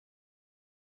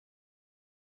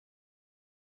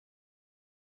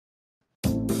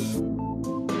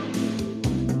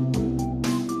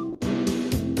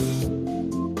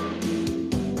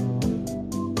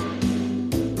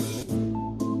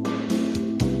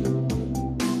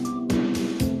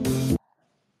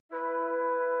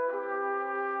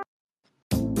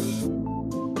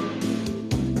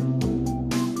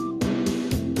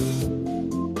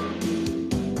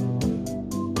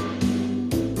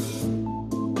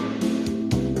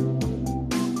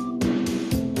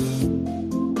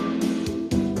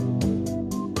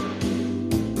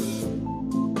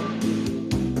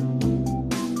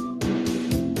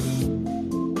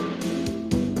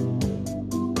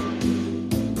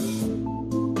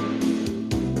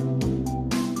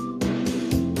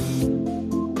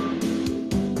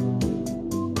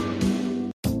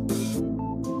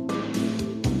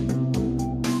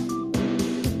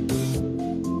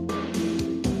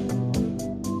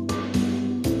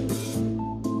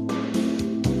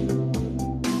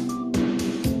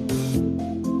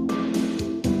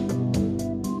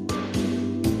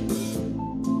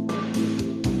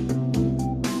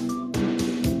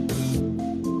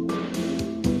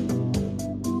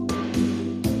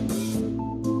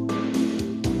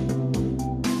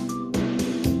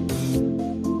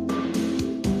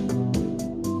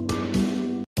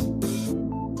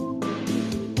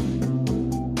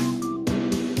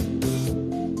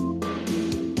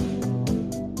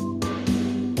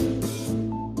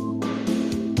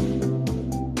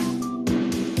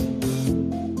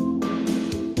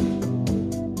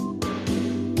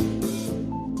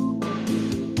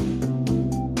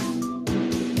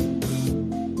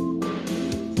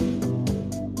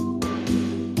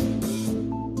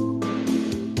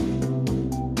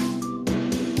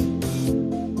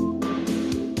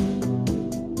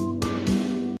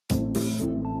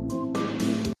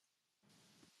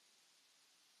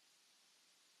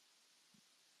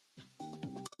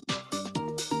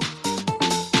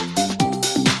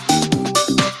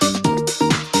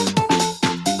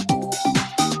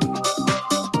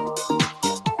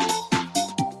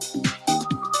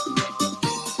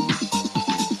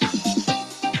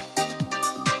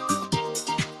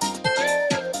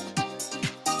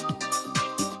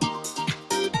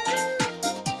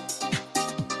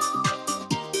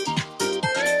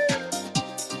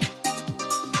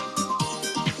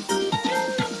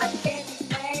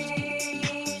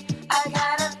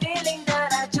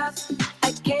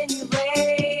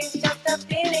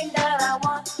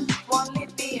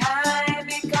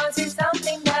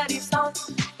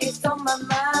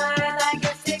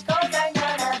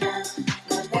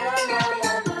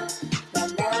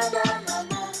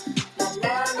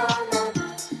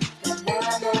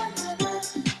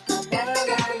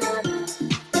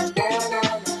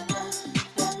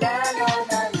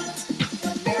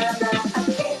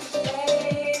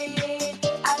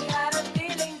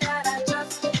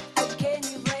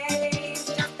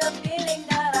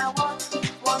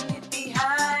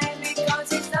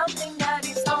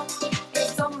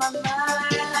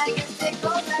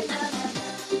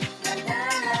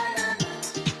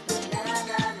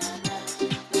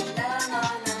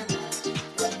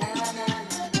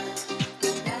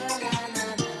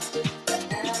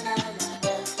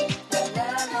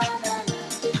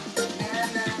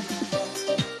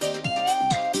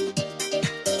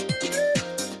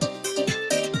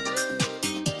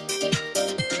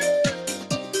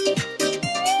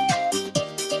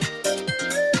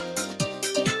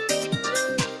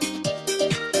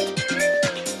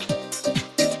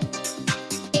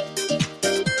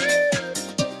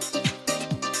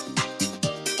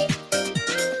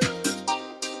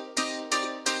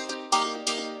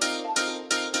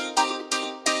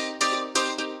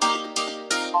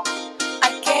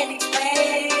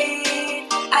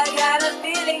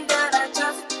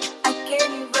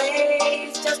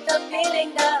the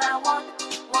feeling that I want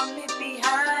it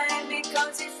behind,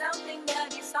 because it's something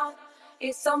that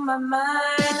it's on my mind.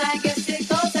 I guess it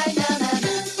goes like na na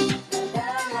na.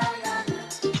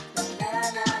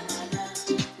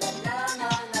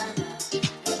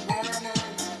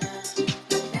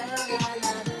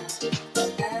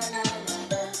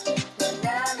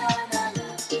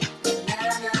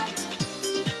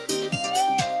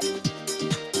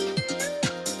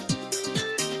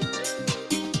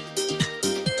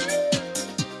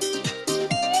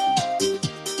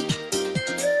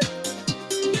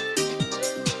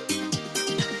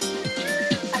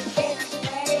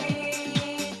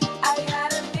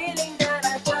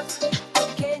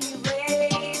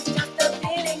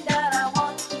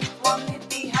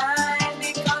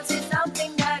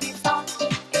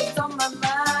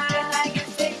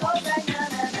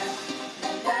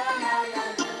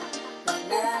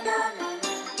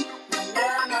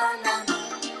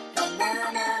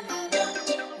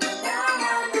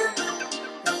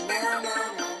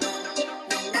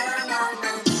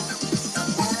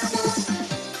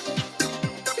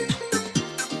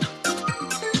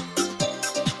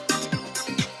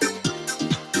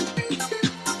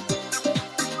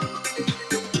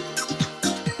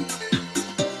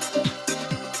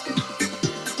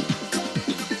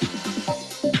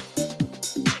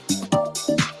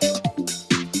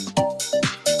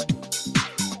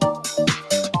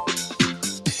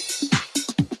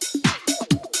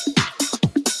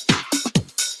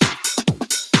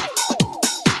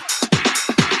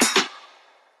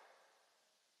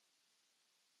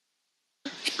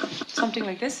 Something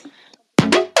like this.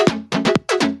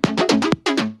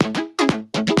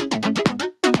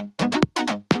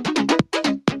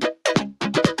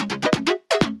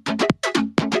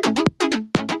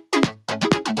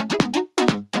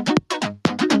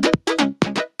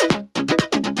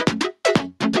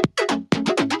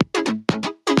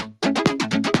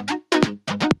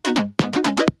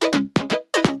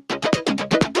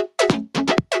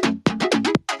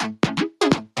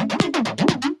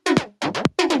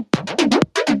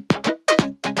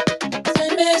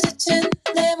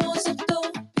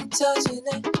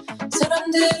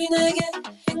 사람들이 내게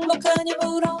행복하니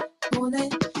물어보네.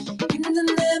 힘든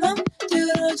내 맘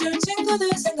들어줄 친구들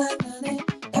생각나네.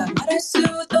 다 말할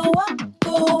수도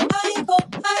없고 아이고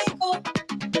아이고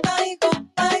아이고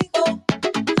아이고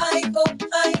아이고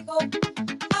아이고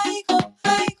아이고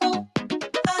아이고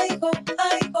아이고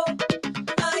아이고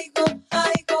아이고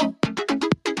아이고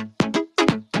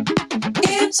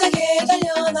힘차게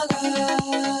달려나가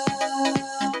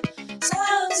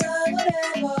상상을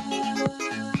해봐.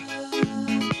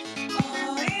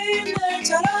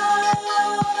 어린날처럼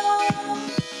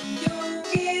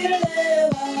용기를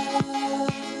내봐.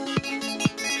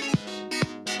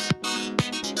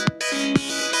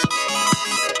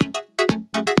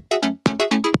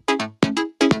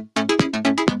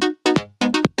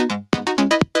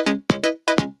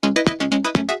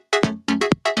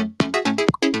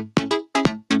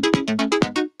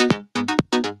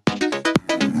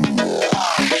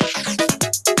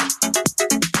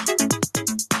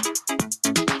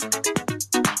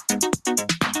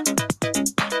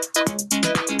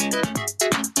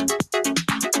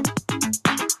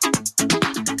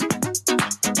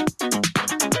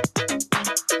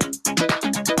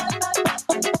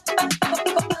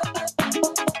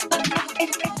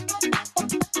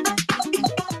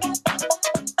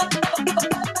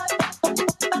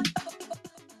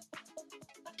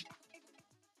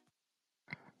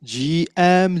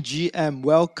 GM,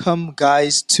 welcome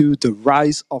guys to the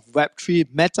rise of Web3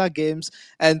 Metagames.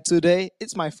 And today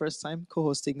it's my first time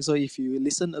co-hosting. So if you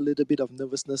listen a little bit of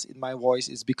nervousness in my voice,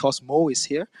 it's because Mo is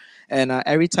here. And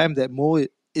every time that Mo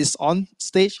is on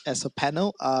stage as a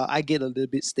panel, I get a little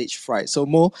bit stage fright. So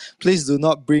Mo, please do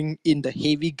not bring in the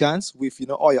heavy guns with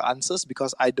all your answers,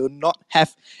 because I do not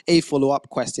have a follow-up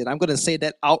question. I'm going to say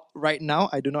that out right now.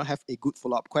 I do not have a good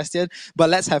follow-up question, but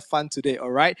let's have fun today,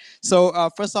 all right? So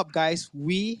first up, guys,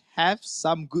 we have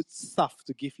some good stuff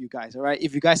to give you guys, all right?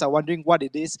 If you guys are wondering what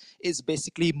it is, it's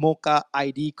basically Mocha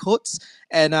ID codes.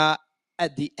 And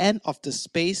at the end of the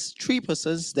space, 3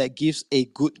 persons that gives a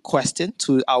good question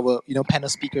to our panel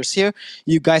speakers here,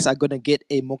 you guys are going to get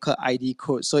a Mocha ID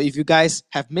code. So if you guys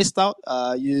have missed out,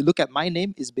 you look at my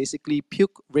name, is basically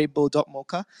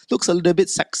pukerainbow.mocha. Looks a little bit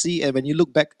sexy, and when you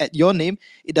look back at your name,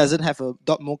 it doesn't have a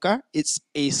 .mocha. It's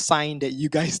a sign that you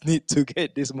guys need to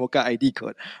get this Mocha ID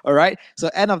code. All right. So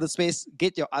end of the space,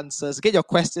 get your answers, get your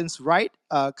questions right.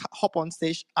 Hop on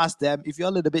stage, ask them. If you're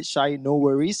a little bit shy, no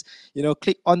worries.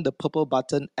 Click on the purple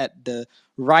button at the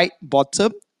right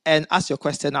bottom and ask your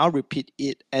question. I'll repeat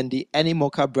it, and the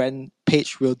Animoca brand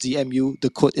page will DM you the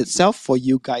code itself for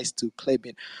you guys to claim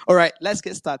it. All right, let's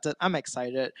get started. I'm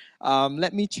excited.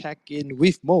 Let me check in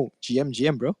with Mo.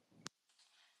 GM, bro.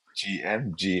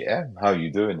 GM, how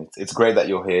you doing? It's great that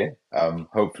you're here.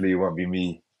 Hopefully it won't be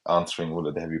me answering all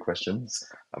of the heavy questions.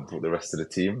 I've brought the rest of the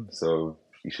team, so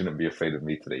you shouldn't be afraid of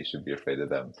me today. You should be afraid of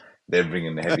them. They're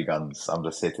bringing the heavy guns. I'm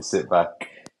just here to sit back,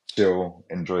 chill,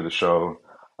 enjoy the show,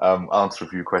 answer a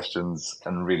few questions,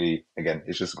 and really, again,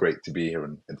 it's just great to be here.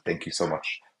 And thank you so much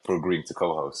for agreeing to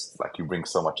co-host. Like you bring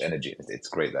so much energy. It's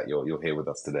great that you're here with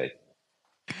us today.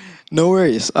 No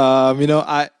worries.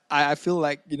 I feel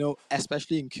like,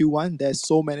 especially in Q1, there's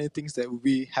so many things that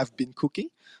we have been cooking.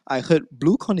 I heard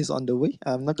BlueCon is on the way.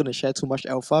 I'm not going to share too much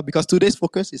alpha because today's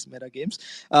focus is Metagames.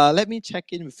 Let me check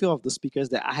in with a few of the speakers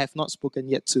that I have not spoken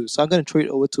yet to. So I'm going to throw it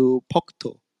over to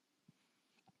Pokto.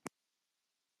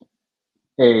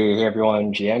 Hey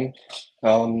everyone, GM.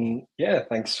 Yeah,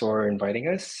 thanks for inviting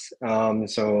us.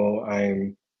 So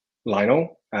I'm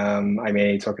Lionel. I'm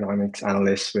a tokenomics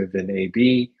analyst within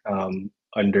AB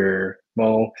under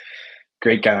Mo.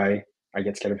 Great guy. I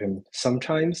get scared of him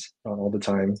sometimes, not all the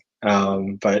time,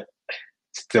 but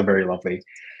still very lovely.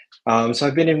 So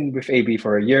I've been in with AB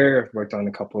for a year. I've worked on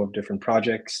a couple of different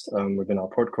projects within our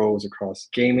portcos across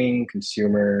gaming,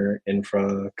 consumer,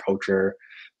 infra, culture,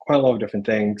 quite a lot of different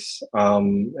things.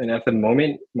 And at the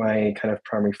moment, my kind of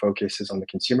primary focus is on the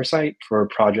consumer side for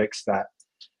projects that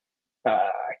I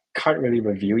can't really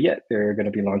review yet. They're going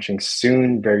to be launching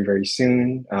soon, very, very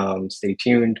soon. Stay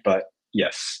tuned. But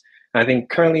yes, I think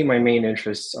currently my main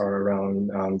interests are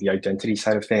around the identity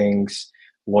side of things,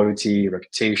 loyalty,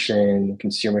 reputation,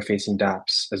 consumer-facing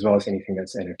dApps, as well as anything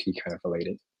that's NFT kind of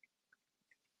related.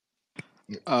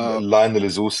 Uh, Lionel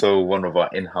is also one of our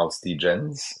in-house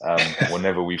degens.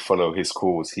 Whenever we follow his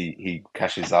calls, he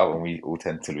cashes out and we all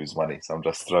tend to lose money. So I'm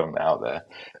just throwing that out there.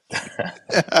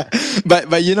 but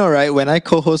right, when I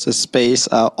co-host a space,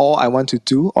 all I want to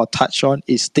do or touch on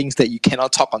is things that you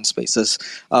cannot talk on spaces.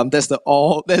 That's the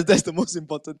all that's the most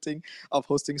important thing of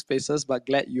hosting spaces. But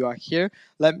glad you are here.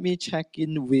 Let me check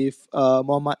in with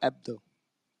Muhammad Abdul.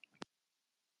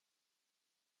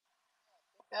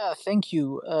 Yeah, thank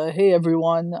you. Hey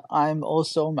everyone, I'm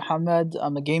also Mohammed.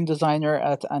 I'm a game designer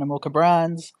at Animoca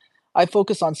Brands. I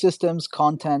focus on systems,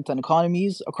 content, and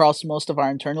economies across most of our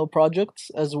internal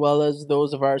projects, as well as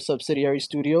those of our subsidiary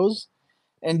studios.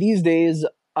 And these days,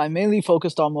 I'm mainly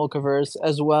focused on Mochaverse,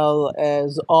 as well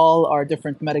as all our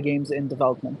different metagames in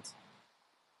development.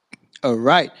 All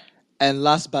right, and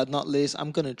last but not least,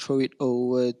 I'm gonna throw it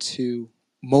over to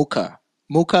Mocha.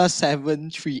 Mocha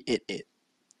 7388.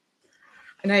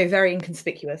 No, very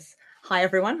inconspicuous. Hi,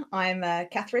 everyone. I'm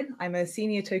Catherine. I'm a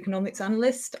senior tokenomics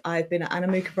analyst. I've been at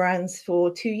Animoca Brands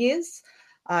for 2 years.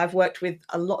 I've worked with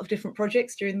a lot of different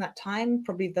projects during that time.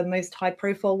 Probably the most high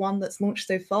profile one that's launched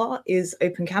so far is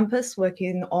Open Campus,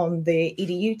 working on the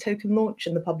EDU token launch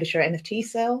and the publisher NFT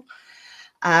sale.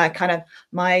 Kind of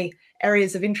my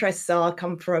areas of interest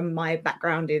come from my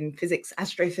background in physics,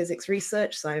 astrophysics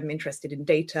research. So I'm interested in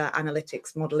data,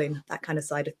 analytics, modeling, that kind of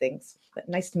side of things. But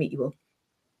nice to meet you all.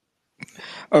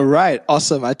 All right,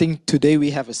 awesome. I think today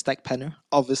we have a stack panel.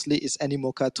 Obviously, it's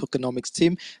Animoca tokenomics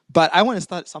team, but I want to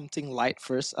start something light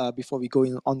first before we go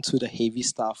on to the heavy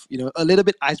stuff. A little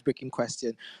bit icebreaking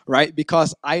question, right?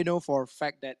 Because I know for a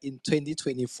fact that in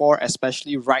 2024,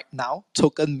 especially right now,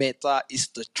 token meta is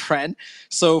the trend.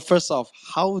 So first off,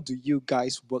 how do you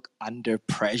guys work under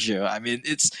pressure? I mean,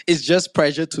 it's just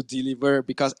pressure to deliver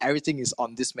because everything is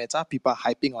on this meta. People are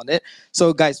hyping on it.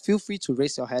 So guys, feel free to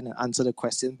raise your hand and answer the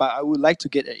question. But I would like to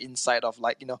get an insight of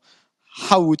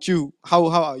how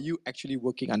are you actually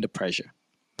working under pressure?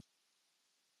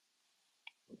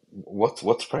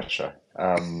 What's pressure?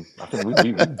 I think we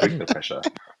bring the pressure.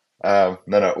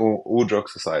 No. All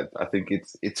jokes aside, I think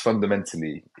it's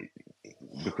fundamentally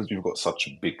because we've got such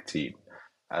a big team,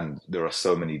 and there are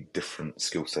so many different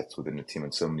skill sets within the team,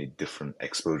 and so many different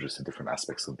exposures to different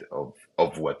aspects of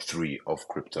Web3 of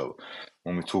crypto.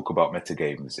 When we talk about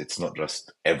metagames, it's not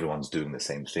just everyone's doing the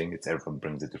same thing; it's everyone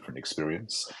brings a different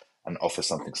experience and offers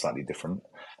something slightly different.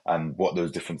 And what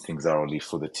those different things are, I'll leave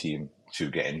for the team to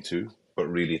get into. But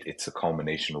really, it's a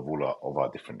culmination of all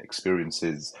our different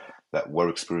experiences that we're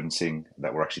experiencing,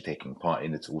 that we're actually taking part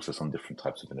in. It's also some different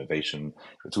types of innovation.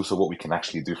 It's also what we can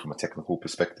actually do from a technical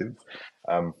perspective.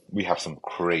 We have some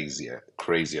crazy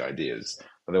ideas.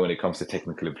 But then when it comes to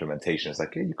technical implementation, it's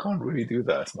like, yeah, you can't really do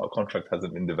that. Smart contract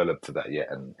hasn't been developed to that yet.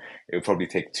 And it would probably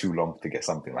take too long to get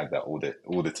something like that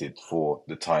audited for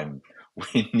the time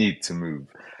we need to move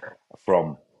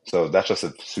from So that's just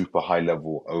a super high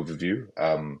level overview.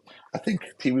 I think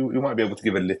we might be able to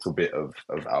give a little bit of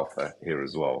alpha here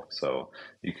as well. So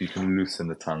you can loosen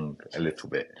the tongue a little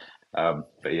bit.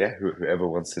 But yeah, whoever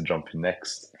wants to jump in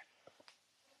next.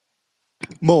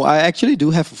 Mo, I actually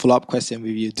do have a follow-up question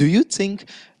with you. Do you think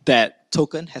that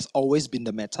token has always been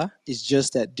the meta? It's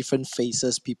just that different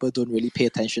phases, people don't really pay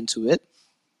attention to it?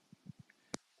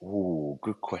 Oh,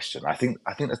 good question. I think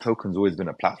the token's always been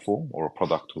a platform or a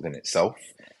product within itself.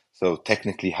 So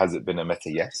technically, has it been a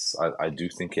meta? Yes, I do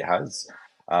think it has.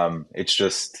 It's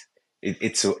just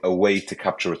it's a way to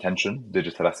capture attention.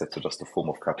 Digital assets are just a form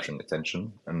of capturing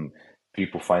attention, and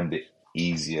people find it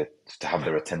easier to have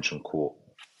their attention caught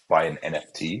by an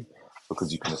NFT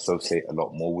because you can associate a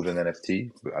lot more with an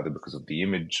NFT, either because of the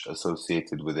image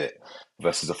associated with it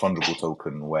versus a fungible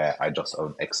token where I just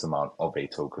own X amount of a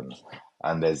token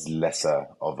and there's lesser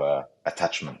of a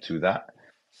attachment to that.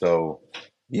 So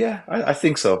yeah, I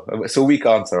think so. It's a weak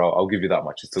answer. I'll give you that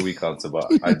much. It's a weak answer, but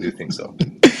I do think so.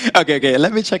 Okay.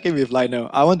 Let me check in with Lionel.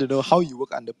 I want to know how you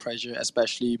work under pressure,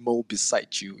 especially Mo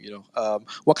beside you.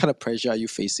 What kind of pressure are you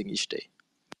facing each day?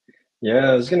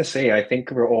 Yeah, I was gonna say, I think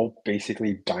we're all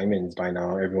basically diamonds by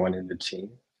now, everyone in the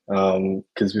team,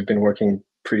 because we've been working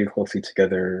pretty closely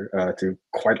together through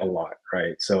quite a lot,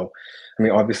 right? So, I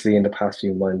mean, obviously, in the past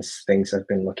few months, things have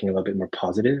been looking a little bit more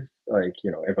positive. Like,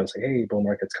 everyone's like, "Hey, bull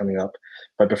market's coming up,"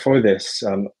 but before this,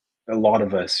 a lot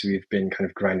of us we've been kind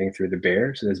of grinding through the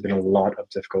bear. So there's been a lot of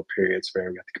difficult periods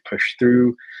where we have to push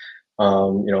through.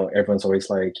 Everyone's always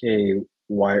like, hey,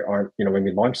 why aren't, when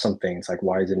we launch something, it's like,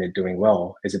 why isn't it doing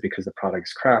well? Is it because the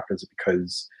product's crap? Is it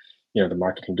because, the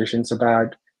market conditions are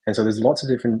bad? And so there's lots of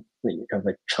different kind of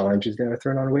like challenges that are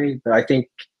thrown our way. But I think,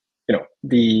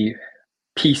 the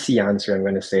PC answer I'm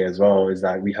going to say as well is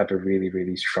that we have a really,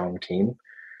 really strong team.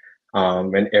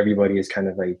 And everybody is kind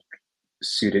of like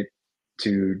suited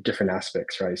to different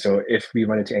aspects, right? So if we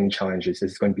run into any challenges,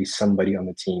 there's going to be somebody on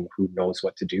the team who knows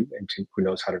what to do and who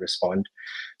knows how to respond.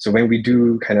 So when we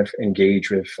do kind of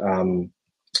engage with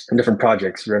different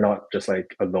projects, we're not just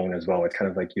like alone as well. It's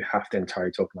kind of like you have the entire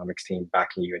tokenomics team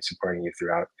backing you and supporting you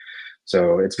throughout.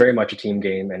 So it's very much a team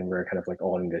game, and we're kind of like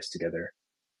all in this together.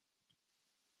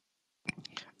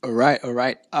 All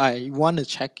right. I want to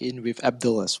check in with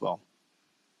Abdul as well.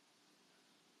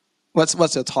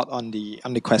 What's your thought on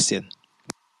the question?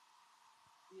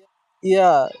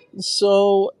 Yeah.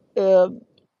 So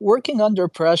working under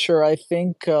pressure, I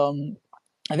think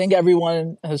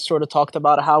everyone has sort of talked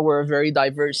about how we're a very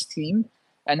diverse team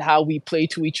and how we play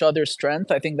to each other's strength.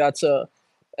 I think that's a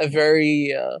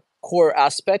very core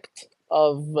aspect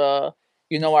of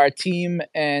our team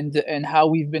and how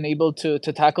we've been able to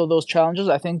tackle those challenges.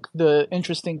 I think the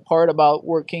interesting part about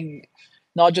working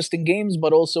not just in games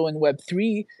but also in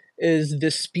Web3 is the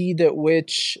speed at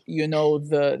which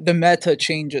the meta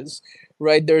changes.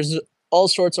 Right, there's all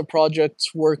sorts of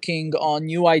projects working on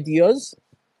new ideas,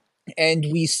 and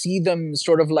we see them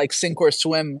sort of like sink or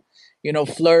swim,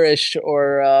 flourish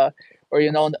or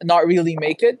not really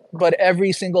make it. But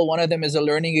every single one of them is a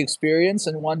learning experience,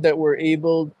 and one that we're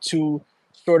able to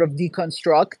sort of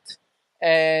deconstruct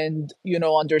and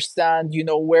understand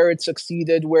where it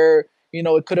succeeded, where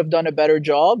it could have done a better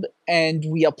job, and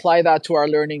we apply that to our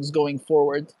learnings going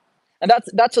forward. And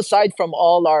that's aside from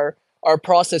all our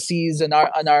processes and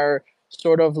our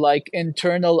sort of like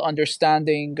internal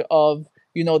understanding of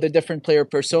the different player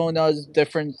personas,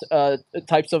 different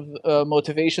types of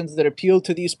motivations that appeal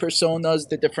to these personas,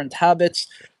 the different habits.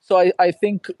 So I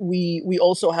think we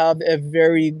also have a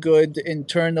very good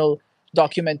internal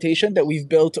documentation that we've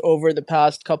built over the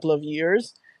past couple of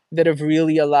years that have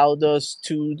really allowed us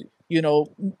to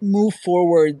move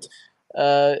forward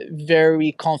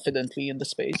very confidently in the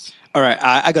space. All right,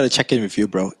 I got to check in with you,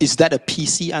 bro. Is that a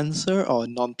PC answer or a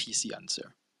non-PC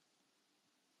answer?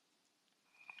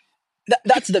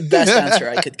 That's the best answer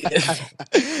I could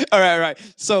give. All right.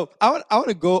 So I want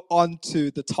to go on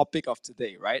to the topic of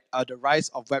today, right? The rise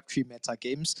of Web3 meta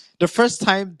games. The first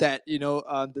time that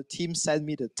the team sent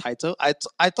me the title,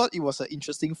 I thought it was an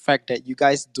interesting fact that you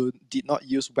guys did not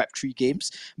use Web3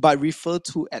 games, but refer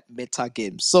to at meta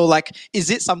games. So like, is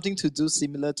it something to do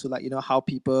similar to like how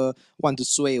people want to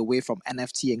sway away from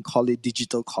NFT and call it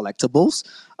digital collectibles?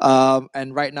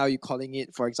 And right now you're calling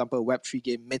it, for example, a Web3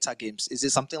 game, meta games. Is it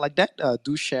something like that?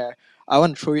 Do share. I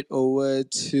want to throw it over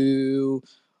to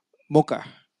Mocha.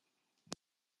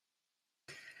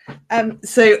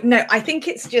 So no, I think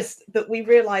it's just that we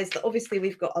realize that obviously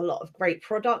we've got a lot of great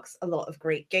products, a lot of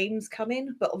great games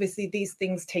coming, but obviously these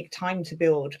things take time to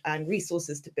build and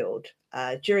resources to build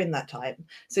during that time.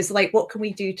 So it's like, what can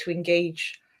we do to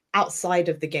engage outside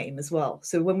of the game as well.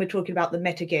 So when we're talking about the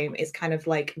metagame, it's kind of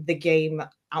like the game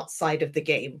outside of the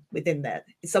game within there.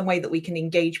 It's some way that we can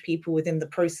engage people within the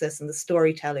process and the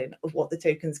storytelling of what the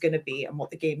token's going to be and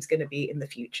what the game's going to be in the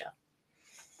future.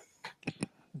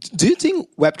 Do you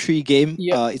think Web3 game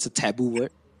Yeah. is a taboo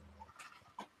word?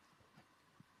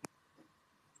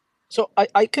 So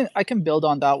I can build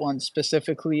on that one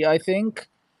specifically. I think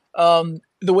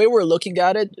the way we're looking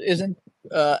at it isn't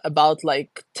about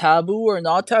like taboo or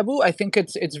not taboo. I think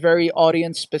it's very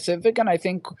audience specific, and I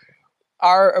think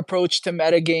our approach to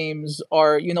metagames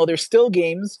are, they're still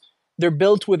games. They're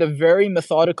built with a very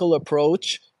methodical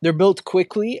approach. They're built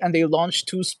quickly and they launch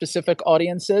to specific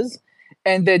audiences.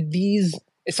 And that these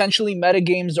essentially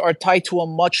metagames are tied to a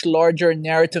much larger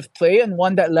narrative play and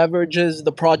one that leverages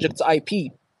the project's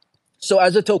IP. So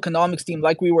as a tokenomics team,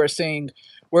 like we were saying,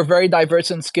 we're very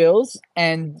diverse in skills,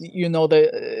 and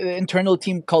the internal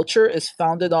team culture is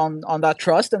founded on that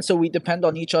trust, and so we depend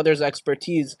on each other's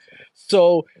expertise.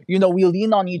 So we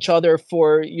lean on each other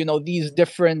for these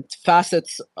different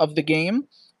facets of the game.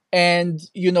 And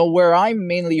where I'm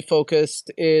mainly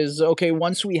focused is, okay,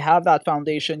 once we have that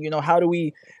foundation, how do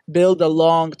we build a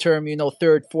long term,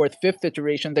 third, fourth, fifth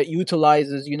iteration that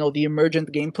utilizes the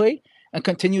emergent gameplay and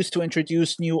continues to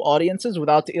introduce new audiences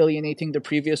without alienating the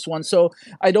previous one. So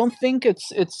I don't think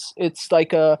it's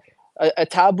like a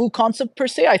taboo concept per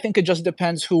se. I think it just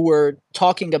depends who we're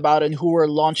talking about and who we're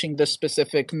launching this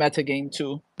specific metagame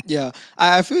to. Yeah,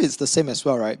 I feel it's the same as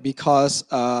well, right? Because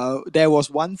there was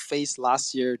one phase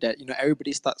last year that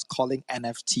everybody starts calling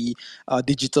NFT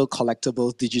digital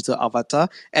collectibles, digital avatar,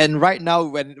 and right now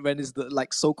when it's the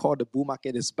like so-called the bull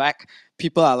market is back,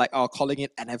 people are like calling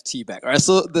it NFT back, right?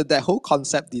 So that whole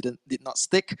concept did not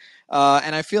stick,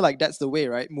 and I feel like that's the way,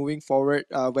 right? Moving forward,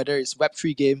 whether it's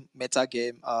Web3 game, meta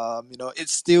game,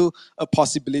 it's still a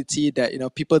possibility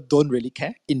that people don't really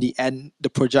care. In the end, the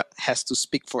project has to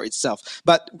speak for itself.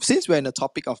 But since we're in the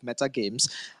topic of meta games,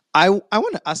 I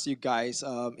want to ask you guys,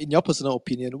 in your personal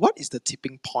opinion, what is the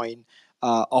tipping point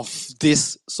of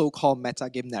this so-called meta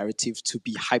game narrative to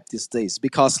be hyped these days?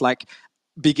 Because like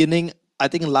beginning, I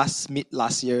think mid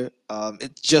last year,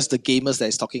 it's just the gamers that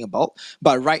is talking about.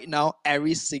 But right now,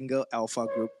 every single alpha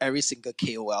group, every single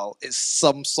KOL is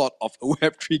some sort of a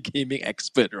Web3 gaming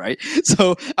expert, right?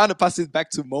 So I want to pass it back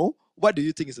to Mo. What do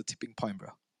you think is the tipping point, bro?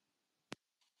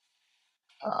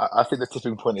 I think the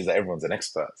tipping point is that everyone's an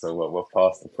expert, so we're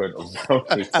past the point of no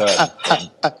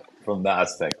return from that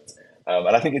aspect.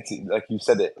 And I think it's like you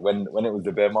said it when it was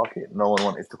the bear market, no one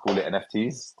wanted to call it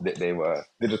NFTs. They were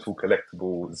digital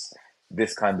collectibles,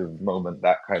 this kind of moment,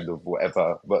 that kind of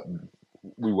whatever. But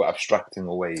we were abstracting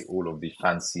away all of the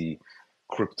fancy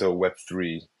crypto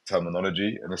Web3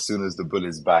 terminology. And as soon as the bull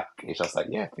is back, it's just like,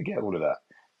 yeah, forget all of that.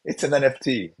 It's an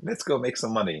NFT. Let's go make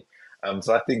some money.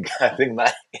 So I think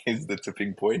that is the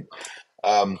tipping point.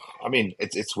 I mean,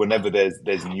 it's whenever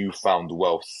there's newfound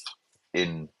wealth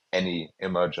in any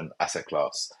emergent asset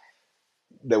class,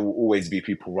 there will always be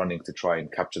people running to try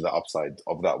and capture the upside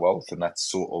of that wealth, and that's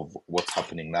sort of what's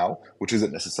happening now, which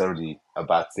isn't necessarily a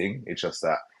bad thing. It's just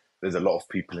that there's a lot of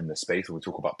people in the space. When we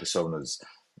talk about personas,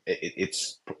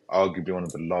 it's arguably one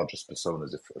of the largest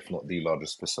personas, if not the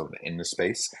largest persona in the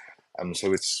space.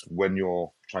 So it's when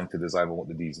you're trying to design what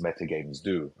these meta games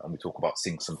do, and we talk about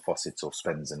sinks and faucets or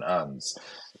spends and earns,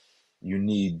 you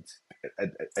need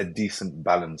a decent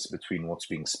balance between what's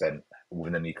being spent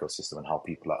within an ecosystem and how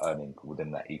people are earning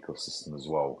within that ecosystem as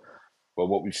well. But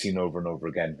what we've seen over and over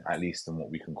again, at least in what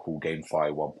we can call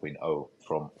GameFi 1.0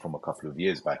 from a couple of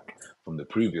years back, from the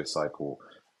previous cycle,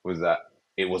 was that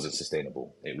it wasn't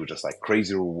sustainable. It was just like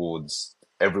crazy rewards,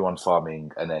 everyone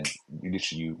farming, and then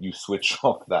you switch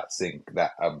off that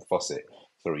faucet.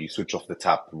 Sorry, you switch off the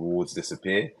tap, rewards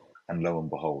disappear, and lo and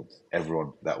behold,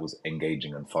 everyone that was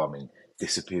engaging and farming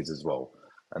disappears as well.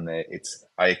 And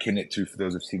I akin it to, for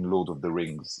those who've seen Lord of the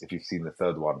Rings, if you've seen the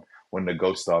third one, when the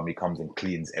ghost army comes and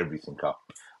cleans everything up.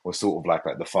 We're sort of like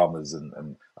the farmers and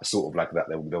are sort of like that.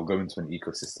 They'll go into an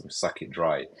ecosystem, suck it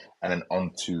dry, and then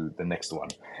on to the next one.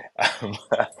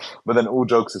 But then all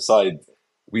jokes aside,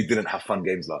 we didn't have fun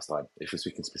games last time. If we're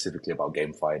speaking specifically about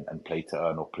GameFi and play to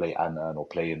earn or play and earn or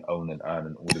play and own and earn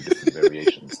and all the different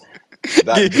variations.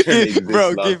 That didn't exist Bro,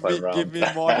 last time give round. me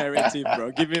more narrative,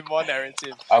 bro. Give me more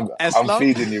narrative. I'm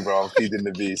feeding you, bro. I'm feeding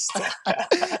the beast.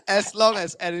 As long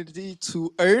as energy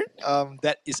to earn,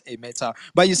 that is a meta.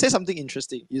 But you said something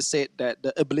interesting. You said that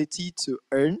the ability to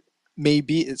earn,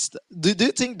 maybe do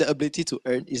you think the ability to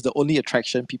earn is the only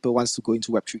attraction people wants to go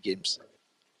into Web3 games?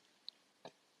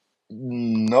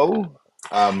 No,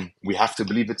 we have to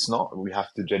believe it's not. We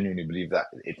have to genuinely believe that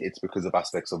it's because of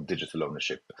aspects of digital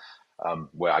ownership.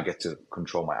 where I get to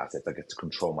control my assets, I get to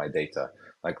control my data.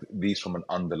 Like these, from an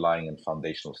underlying and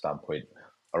foundational standpoint,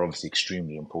 are obviously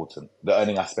extremely important. The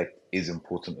earning aspect is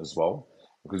important as well,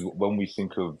 because when we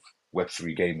think of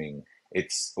Web3 gaming,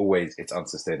 it's always it's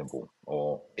unsustainable,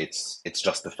 or it's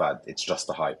just a fad, it's just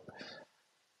a hype.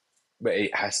 But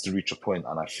it has to reach a point,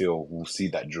 and I feel we'll see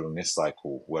that during this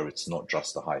cycle where it's not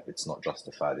just a hype, it's not just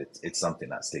a fad, it's something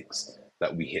that sticks.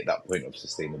 That we hit that point of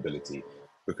sustainability,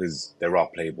 because there are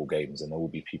playable games, and there will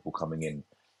be people coming in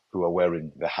who are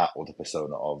wearing the hat or the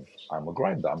persona of, I'm a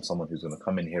grinder, I'm someone who's going to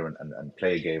come in here and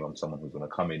play a game, I'm someone who's going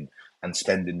to come in and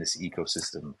spend in this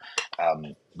ecosystem,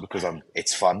 because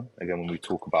it's fun. Again, when we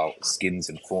talk about skins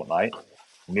in Fortnite,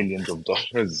 millions of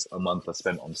dollars a month are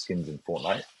spent on skins in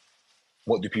Fortnite.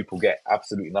 What do people get?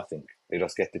 Absolutely nothing. They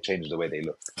just get to change the way they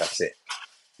look. That's it.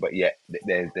 But yet,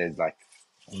 there's like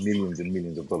millions and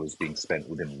millions of dollars being spent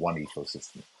within one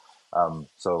ecosystem.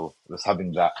 So just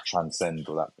having that transcend,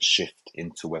 or that shift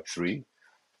into Web3.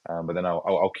 But then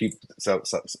I'll keep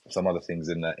some other things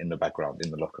in the background, in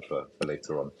the locker for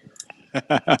later on.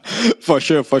 For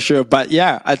sure. But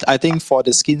yeah, I think for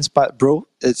the skins part, bro,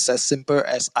 it's as simple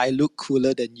as I look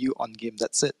cooler than you on game.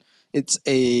 That's it. It's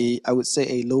I would say,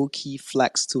 a low key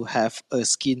flex to have a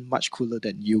skin much cooler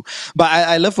than you. But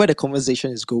I love where the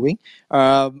conversation is going.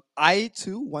 I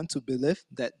too want to believe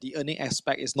that the earning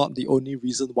aspect is not the only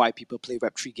reason why people play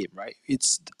Web3 game, right?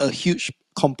 It's a huge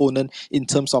component in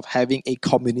terms of having a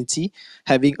community,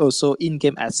 having also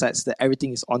in-game assets that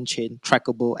everything is on-chain,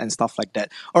 trackable, and stuff like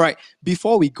that. All right,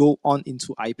 before we go on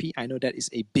into IP, I know that is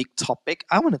a big topic.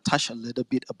 I want to touch a little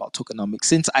bit about tokenomics,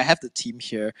 since I have the team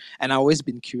here and I've always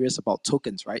been curious about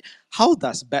tokens, right? How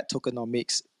does bad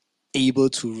tokenomics able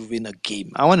to ruin a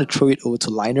game? I want to throw it over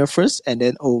to Liner first, and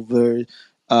then over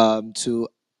to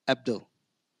Abdul.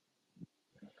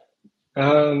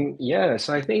 Yeah,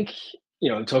 so I think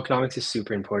tokenomics is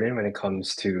super important when it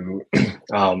comes to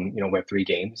Web3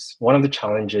 games. One of the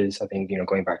challenges, I think,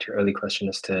 going back to your early question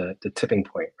as to the tipping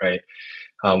point, right?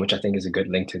 Which I think is a good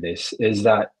link to this, is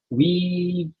that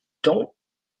we don't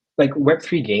like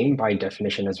Web3 game by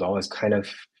definition as well is kind of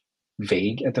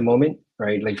vague at the moment,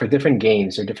 right? Like for different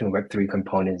games or different Web3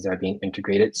 components that are being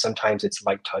integrated, sometimes it's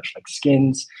light touch like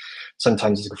skins,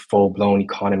 sometimes it's a full-blown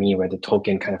economy where the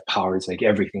token kind of powers like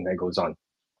everything that goes on.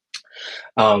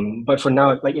 But for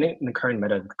now, like in the current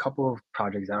meta, a couple of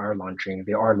projects that are launching,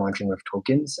 they are launching with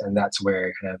tokens, and that's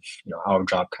where kind of our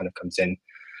job kind of comes in.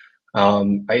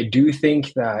 I do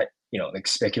think that like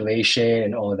speculation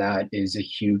and all of that is a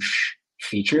huge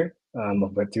feature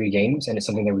of Web3 games, and it's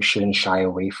something that we shouldn't shy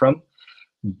away from.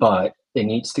 But it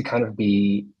needs to kind of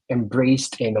be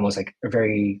embraced in almost like a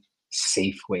very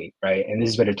safe way, right? And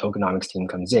this is where the tokenomics team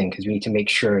comes in, because we need to make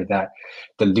sure that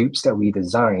the loops that we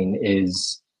design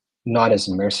is not as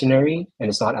mercenary and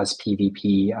it's not as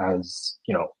PvP as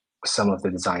some of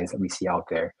the designs that we see out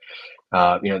there.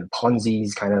 The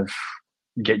Ponzi's kind of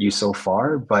get you so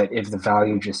far, but if the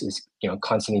value just is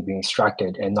constantly being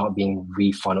extracted and not being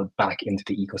refunneled back into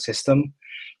the ecosystem,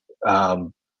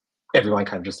 everyone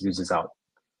kind of just loses out.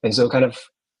 And so kind of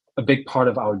a big part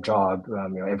of our job,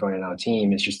 everyone in our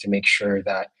team, is just to make sure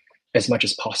that as much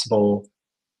as possible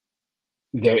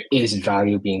there is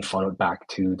value being funneled back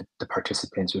to the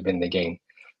participants within the game.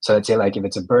 So let's say like if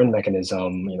it's a burn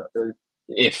mechanism,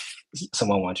 if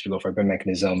someone wanted to go for a burn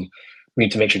mechanism, we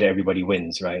need to make sure that everybody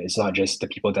wins, right? It's not just the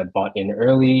people that bought in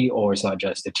early, or it's not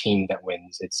just the team that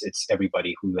wins. It's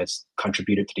everybody who has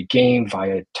contributed to the game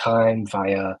via time,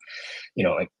 via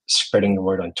like spreading the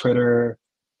word on Twitter,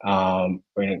 or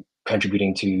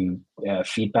contributing to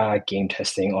feedback, game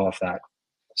testing, all of that.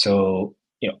 So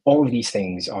all of these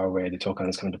things are where the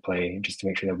tokens come into play, just to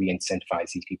make sure that we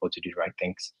incentivize these people to do the right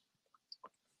things.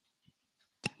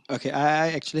 Okay, I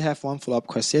actually have one follow-up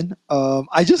question.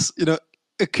 I just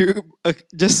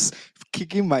just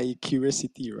kicking my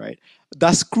curiosity, right?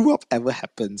 Does screw up ever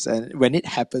happens? And when it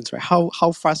happens, right,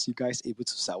 how fast you guys able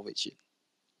to salvage it?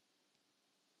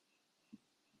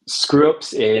 Screw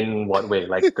ups in what way?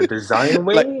 Like the design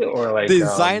way, Like or like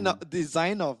design of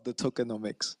the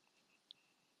tokenomics?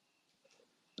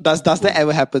 Does that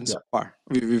ever happen so far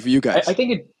with you guys? I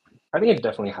think it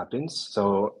definitely happens.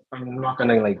 So I'm not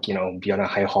gonna be on a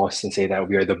high horse and say that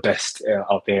we are the best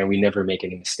out there and we never make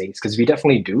any mistakes, because we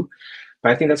definitely do.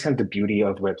 But I think that's kind of the beauty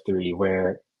of Web3,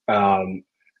 where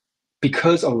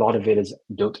because a lot of it is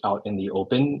built out in the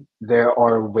open, there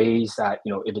are ways that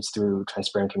if it's through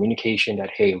transparent communication that,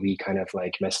 hey, we kind of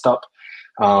like messed up,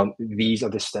 these are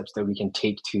the steps that we can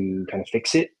take to kind of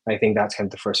fix it. I think that's kind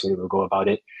of the first way that we'll go about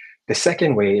it. The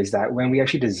second way is that when we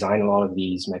actually design a lot of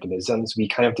these mechanisms, we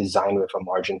kind of design with a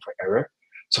margin for error.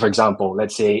 So for example,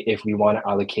 let's say if we want to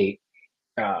allocate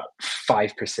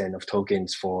 5% of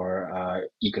tokens for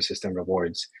ecosystem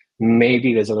rewards.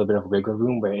 Maybe there's a little bit of wiggle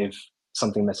room where if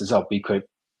something messes up, we could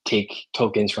take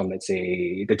tokens from, let's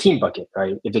say, the team bucket,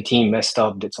 right? If the team messed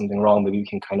up, did something wrong, maybe we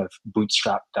can kind of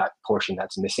bootstrap that portion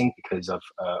that's missing because of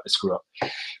a screw up.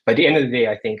 But at the end of the day,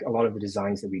 I think a lot of the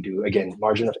designs that we do, again,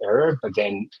 margin of error, but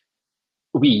then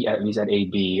we, at least at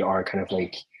AB, are kind of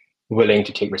like willing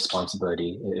to take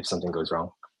responsibility if something goes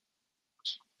wrong.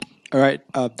 All right,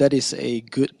 that is a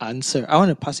good answer. I want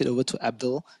to pass it over to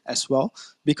Abdul as well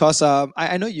because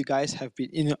I know you guys have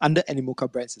been under Animoca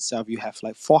Brands itself. You have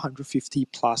like 450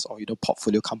 plus or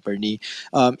portfolio company.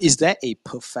 Is there a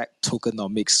perfect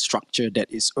tokenomics structure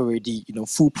that is already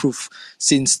foolproof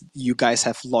since you guys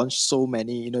have launched so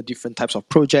many different types of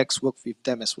projects, work with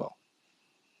them as well?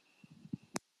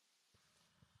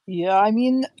 Yeah, I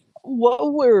mean,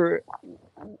 what we're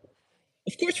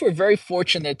of course, we're very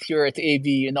fortunate here at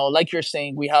AB. Like you're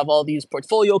saying, we have all these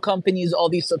portfolio companies, all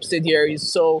these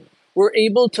subsidiaries. So we're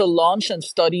able to launch and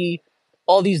study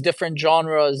all these different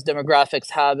genres,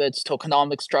 demographics, habits,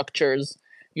 tokenomic structures,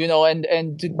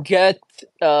 and to get,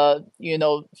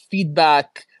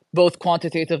 feedback, both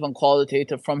quantitative and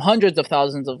qualitative, from hundreds of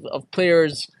thousands of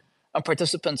players and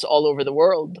participants all over the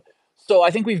world. So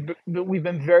I think we've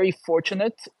been very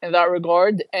fortunate in that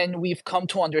regard, and we've come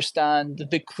to understand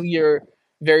the clear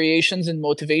variations in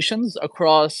motivations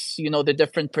across the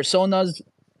different personas.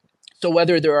 So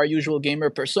whether there are usual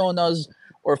gamer personas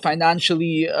or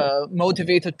financially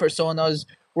motivated personas,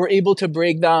 we're able to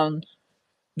break down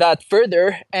that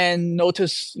further and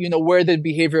notice where the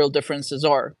behavioral differences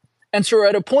are. And so we're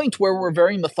at a point where we're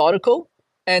very methodical,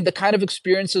 and the kind of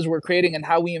experiences we're creating and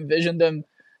how we envision them,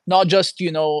 not just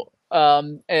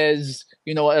as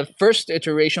a first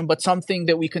iteration, but something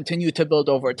that we continue to build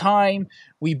over time.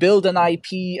 We build an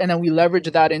IP and then we leverage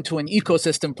that into an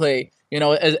ecosystem play,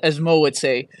 as Mo would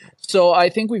say. So I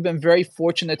think we've been very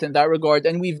fortunate in that regard,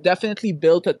 and we've definitely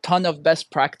built a ton of best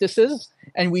practices.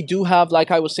 And we do have, like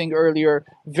I was saying earlier,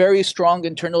 very strong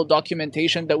internal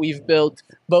documentation that we've built,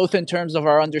 both in terms of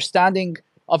our understanding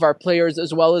of our players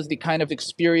as well as the kind of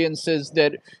experiences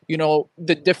that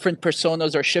the different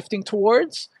personas are shifting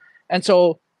towards. And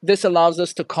so this allows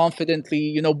us to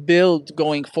confidently build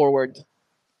going forward.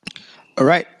 All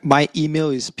right. My email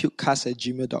is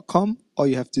pukecast@gmail.com. All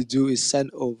you have to do is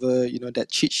send over, that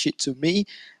cheat sheet to me.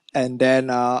 And then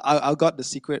I got the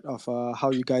secret of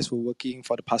how you guys were working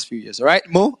for the past few years. All right,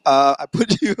 Mo, I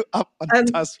put you up on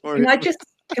the task for Can it.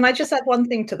 can I just add one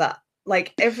thing to that?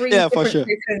 Like Yeah, for sure.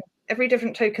 Every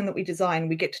different token that we design,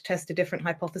 we get to test a different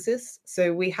hypothesis.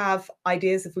 So we have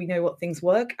ideas if we know what things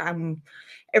work.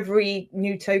 Every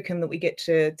new token that we get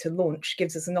to launch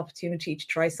gives us an opportunity to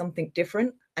try something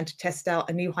different and to test out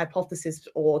a new hypothesis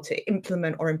or to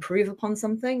implement or improve upon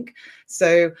something.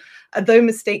 So though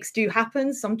mistakes do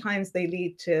happen, sometimes they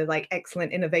lead to like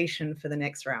excellent innovation for the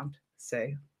next round. So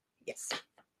yes,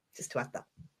 just to add that.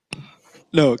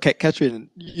 No, Catherine,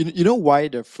 you know why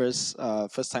the first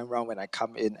time round when I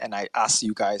come in and I ask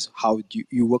you guys how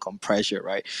you work on pressure,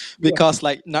 right? Because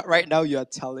like not right now you are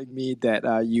telling me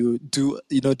that you do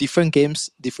different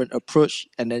games, different approach,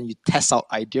 and then you test out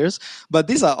ideas. But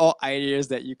these are all ideas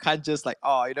that you can't just like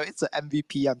it's an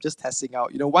MVP. I'm just testing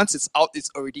out. Once it's out,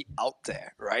 it's already out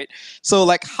there, right? So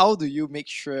like, how do you make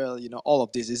sure all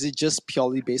of this? Is it just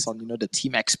purely based on the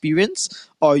team experience,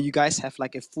 or you guys have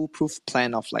like a foolproof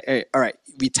plan of like, hey, all right,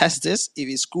 we test this. If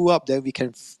it screw up, then we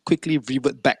can quickly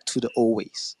revert back to the old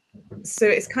ways. So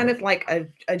it's kind of like a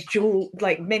dual,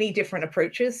 like many different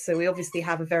approaches. So we obviously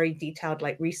have a very detailed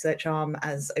like research arm,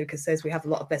 as Oka says. We have a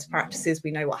lot of best practices.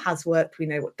 We know what has worked. We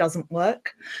know what doesn't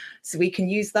work. So we can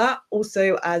use that.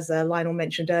 Also, as Lionel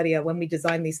mentioned earlier, when we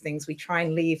design these things, we try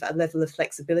and leave a level of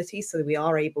flexibility so that we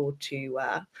are able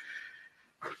to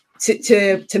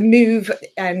move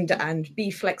and be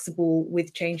flexible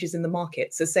with changes in the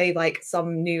market. So say like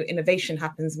some new innovation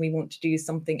happens and we want to do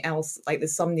something else, like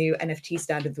there's some new NFT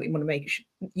standard that we want to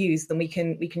use, then we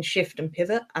can shift and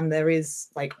pivot, and there is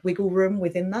like wiggle room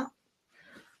within that.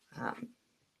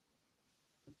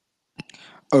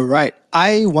 All right.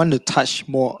 I want to touch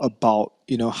more about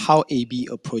how AB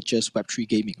approaches Web3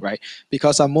 gaming, right?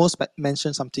 Because I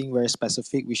mentioned something very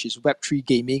specific, which is Web3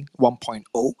 gaming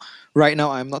 1.0. Right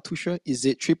now, I'm not too sure. Is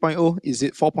it 3.0? Is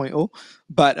it 4.0?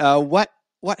 But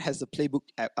what has the playbook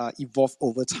evolved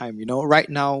over time? Right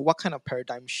now, what kind of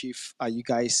paradigm shift are you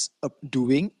guys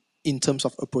doing in terms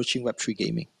of approaching Web3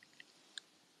 gaming?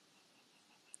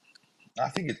 I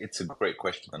think it's a great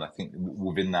question, and I think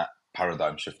within that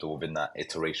paradigm shift or within that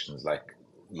iterations,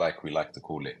 like we like to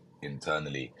call it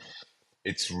internally,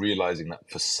 it's realizing that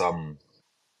for some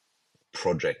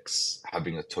projects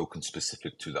having a token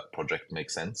specific to that project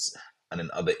makes sense. And in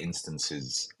other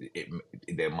instances,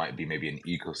 there might be maybe an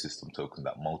ecosystem token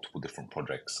that multiple different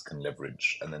projects can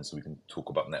leverage. And then so we can talk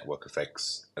about network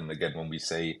effects. And again, when we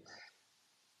say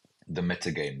the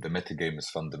metagame is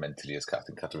fundamentally, as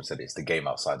Catherine said, it's the game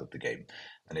outside of the game.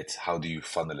 And it's how do you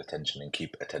funnel attention and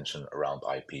keep attention around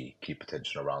IP, keep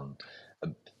attention around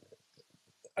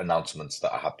announcements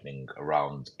that are happening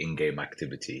around in-game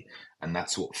activity, and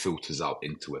that's what filters out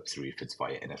into Web3 if it's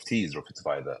via NFTs or if it's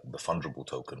via the fungible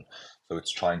token. So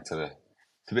it's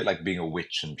a bit like being a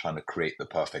witch and trying to create the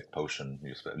perfect potion. You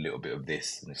just put a little bit of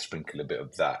this and you sprinkle a bit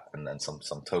of that, and then some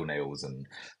toenails and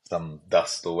some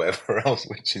dust or whatever else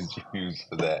witches use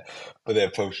for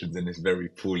their potions in this very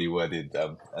poorly worded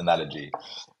analogy.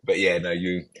 But yeah, no,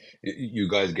 you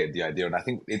guys get the idea, and I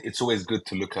think it's always good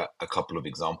to look at a couple of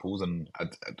examples. And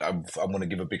I want to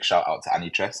give a big shout out to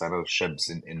Anichess. I know Sheb's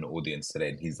in the audience today,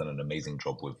 and he's done an amazing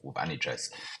job with Anichess.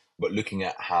 But looking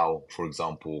at how, for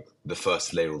example, the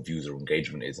first layer of user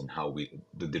engagement is and how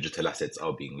the digital assets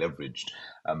are being leveraged.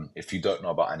 If you don't know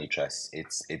about Anichess,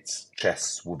 it's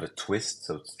chess with a twist.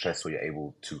 So it's chess where you're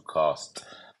able to cast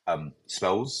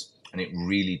spells, and it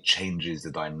really changes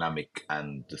the dynamic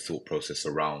and the thought process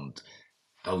around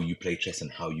how you play chess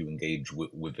and how you engage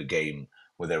with the game,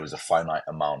 where there is a finite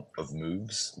amount of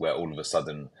moves, where all of a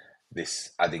sudden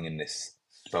this adding in this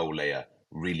spell layer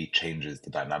really changes the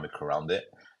dynamic around it.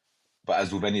 But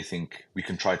as with anything, we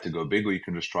can try to go big, or you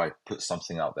can just try put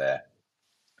something out there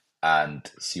and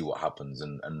see what happens.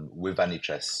 And with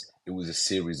Anichess, it was a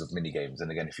series of mini games. And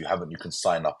again, if you haven't, you can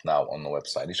sign up now on the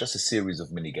website. It's just a series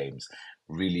of mini games,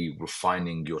 really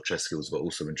refining your chess skills, but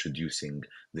also introducing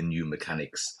the new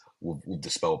mechanics with the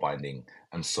spellbinding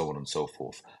and so on and so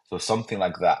forth. So something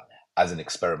like that as an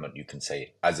experiment, you can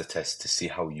say, as a test to see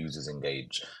how users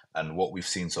engage. And what we've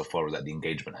seen so far is that the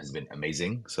engagement has been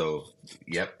amazing. So,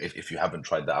 yep, if you haven't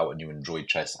tried that out and you enjoy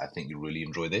chess, I think you really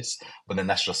enjoy this. But then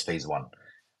that's just phase one.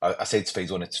 I say it's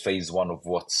phase one. It's phase one of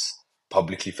what's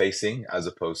publicly facing, as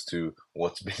opposed to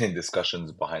what's been in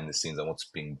discussions behind the scenes and what's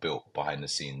being built behind the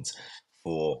scenes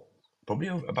for probably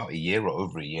about a year or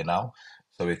over a year now.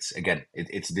 So it's again,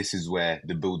 this is where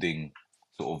the building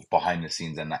sort of behind the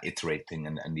scenes and that iterating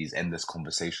and these endless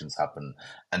conversations happen,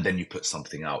 and then you put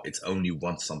something out. It's only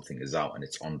once something is out and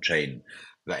it's on chain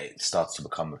that it starts to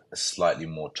become slightly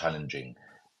more challenging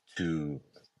to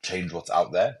change what's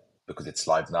out there, because it's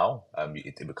live now.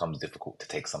 It becomes difficult to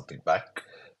take something back,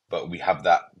 but we have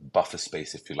that buffer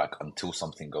space, if you like, until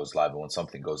something goes live. And when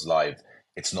something goes live,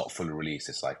 it's not fully released.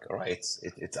 It's like, all right,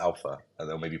 it's alpha, and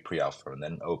then maybe pre-alpha, and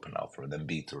then open alpha, and then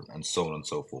beta, and so on and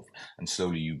so forth. And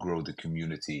slowly you grow the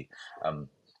community. And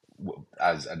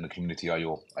the community are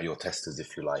your testers,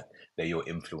 if you like. They're your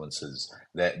influencers.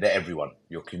 They're everyone.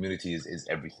 Your community is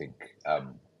everything.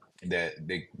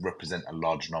 They represent a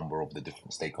large number of the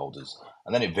different stakeholders,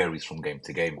 and then it varies from game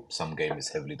to game. Some game is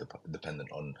heavily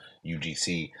dependent on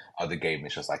UGC. Other game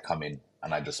is just I come in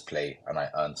and I just play and I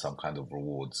earn some kind of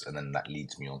rewards, and then that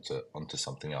leads me onto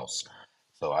something else.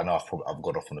 So I know I've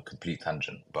got off on a complete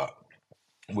tangent, but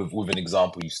with an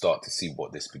example, you start to see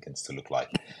what this begins to look like.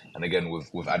 And again,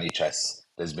 with Anichess,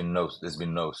 there's been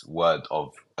no word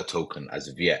of a token as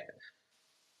of yet,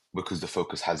 because the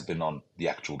focus has been on the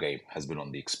actual game, has been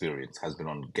on the experience, has been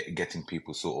on getting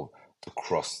people sort of to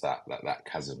cross that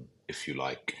chasm, if you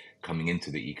like, coming into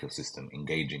the ecosystem,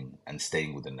 engaging and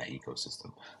staying within that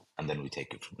ecosystem, and then we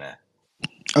take it from there.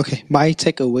 Okay, my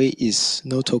takeaway is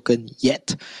no token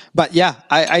yet. But yeah,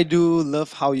 I do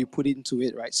love how you put into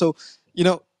it, right? So,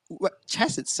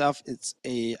 chess itself, it's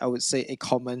I would say a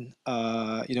common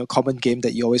common game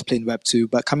that you always play in Web2.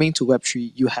 But coming to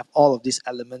Web3, you have all of this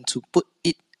element to put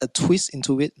it a twist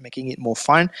into it, making it more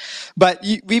fun. But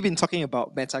we've been talking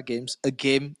about meta games, a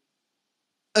game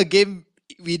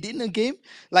within a game.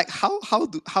 Like how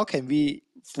can we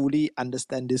fully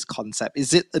understand this concept?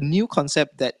 Is it a new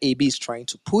concept that AB is trying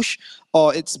to push,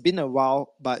 or it's been a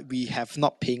while but we have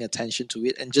not paying attention to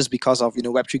it, and just because of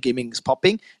Web3 gaming is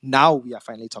popping, now we are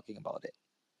finally talking about it?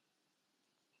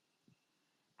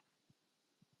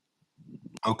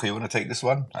 Okay, you want to take this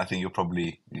one? I think you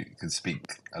can speak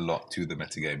a lot to the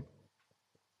metagame.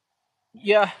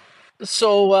 Yeah.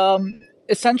 So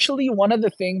essentially, one of the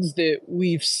things that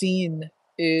we've seen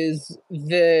is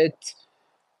that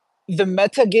the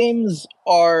meta games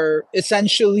are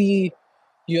essentially,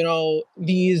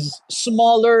 these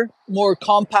smaller, more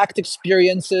compact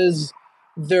experiences.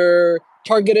 They're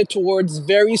targeted towards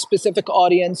very specific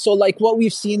audience. So, like what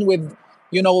we've seen with,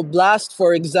 Blast,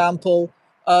 for example,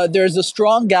 there's a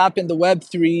strong gap in the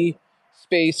Web3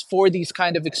 space for these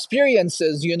kind of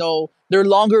experiences. They're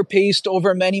longer paced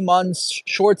over many months,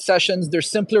 short sessions, they're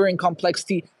simpler in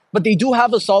complexity, but they do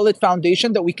have a solid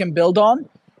foundation that we can build on,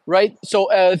 right? So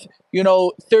as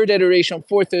third iteration,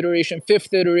 fourth iteration,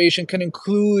 fifth iteration can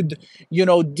include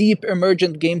deep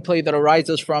emergent gameplay that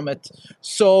arises from it.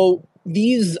 So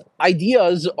these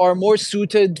ideas are more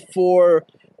suited for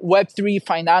Web3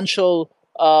 financial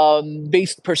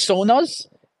based personas.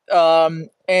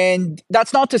 And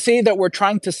that's not to say that we're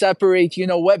trying to separate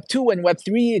Web 2 and Web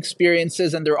 3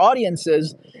 experiences and their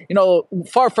audiences.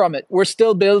 Far from it. We're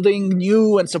still building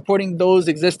new and supporting those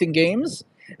existing games.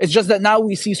 It's just that now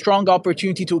we see strong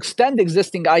opportunity to extend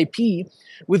existing IP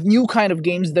with new kind of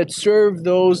games that serve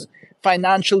those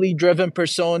financially driven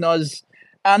personas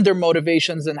and their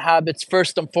motivations and habits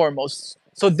first and foremost.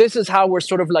 So this is how we're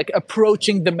sort of like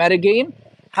approaching the metagame,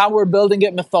 how we're building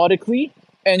it methodically,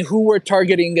 and who we're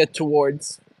targeting it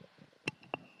towards.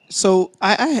 So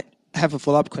I have a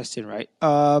follow-up question, right?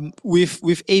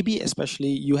 With AB especially,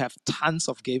 you have tons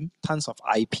of game, tons of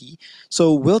IP.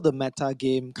 So will the meta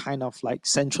game kind of like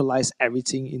centralize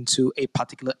everything into a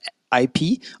particular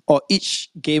IP, or each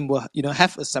game will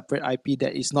have a separate IP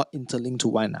that is not interlinked to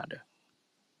one another?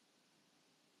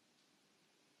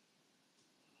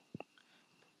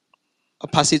 I'll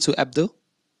pass it to Abdul.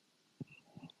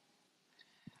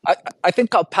 I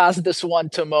think I'll pass this one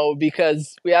to Mo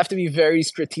because we have to be very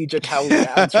strategic how we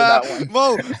answer that one.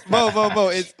 Mo.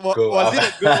 Cool. Was it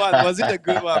a good one? Was it a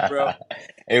good one, bro?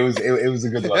 It was a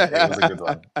good one. It was a good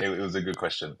one. It was a good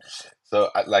question. So,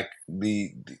 like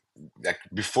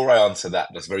before I answer that,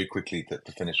 just very quickly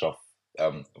to finish off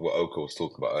what Oko was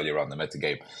talking about earlier around the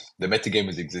metagame. The metagame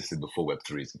has existed before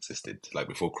Web3 has existed, like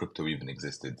before crypto even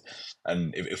existed.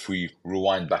 And if we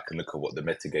rewind back and look at what the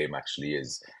metagame actually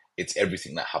is, it's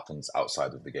everything that happens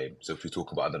outside of the game. So if we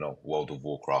talk about, I don't know, World of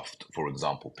Warcraft, for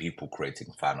example, people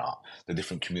creating fan art, the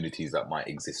different communities that might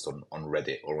exist on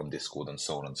Reddit or on Discord and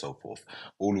so on and so forth,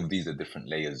 all of these are different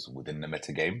layers within the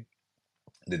metagame.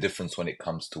 The difference when it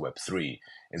comes to Web3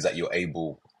 is that you're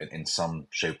able, in some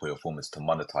shape, way, or form, is to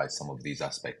monetize some of these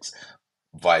aspects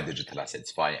via digital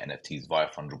assets, via NFTs, via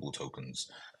fungible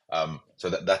tokens. So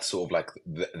that's sort of like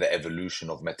the evolution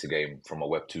of metagame from a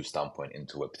Web 2 standpoint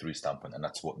into Web 3 standpoint, and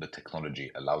that's what the technology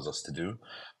allows us to do.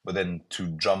 But then to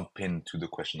jump into the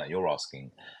question that you're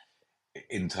asking,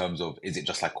 in terms of, is it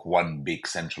just like one big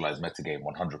centralized metagame?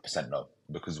 100% no,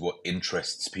 because what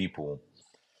interests people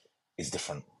is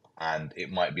different, and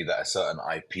it might be that a certain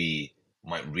IP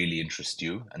might really interest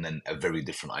you, and then a very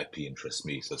different IP interests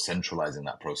me. So centralizing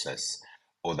that process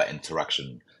or that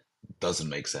interaction doesn't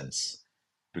make sense,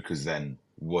 because then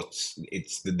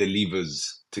it's the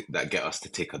levers that get us to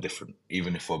tick are different.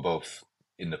 Even if we're both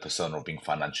in the persona of being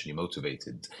financially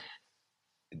motivated,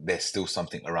 there's still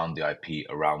something around the IP,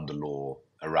 around the law,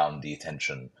 around the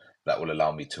attention that will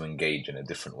allow me to engage in a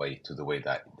different way to the way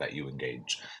that you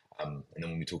engage. And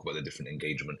then when we talk about the different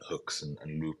engagement hooks and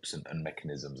loops and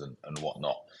mechanisms and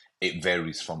whatnot, it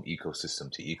varies from ecosystem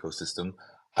to ecosystem.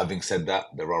 Having said that,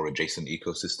 there are adjacent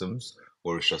ecosystems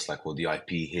where it's just like, well, the IP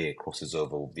here crosses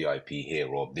over with the IP here,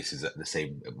 or this is the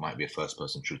same, it might be a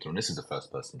first-person shooter, and this is a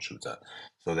first-person shooter.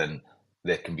 So then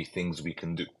there can be things we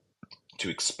can do to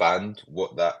expand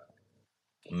what that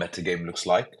metagame looks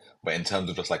like. But in terms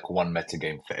of just like one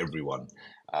metagame for everyone,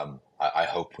 I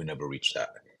hope we never reach that,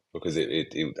 because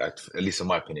it at least in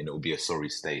my opinion, it will be a sorry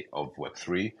state of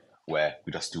Web3 where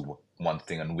we just do one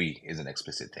thing, and we isn't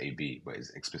explicit to AB, but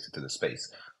is explicit to the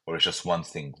space, or it's just one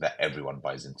thing that everyone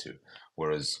buys into.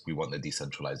 Whereas we want the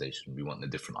decentralization, we want the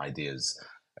different ideas.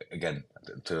 Again,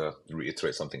 to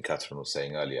reiterate something Catherine was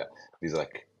saying earlier, it's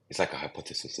like a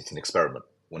hypothesis, it's an experiment.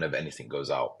 Whenever anything goes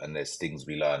out, and there's things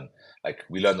we learn, like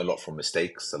we learn a lot from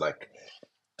mistakes. So like,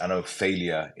 I know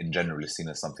failure in general is seen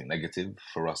as something negative.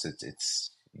 For us,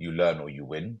 it's you learn or you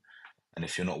win, and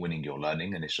if you're not winning, you're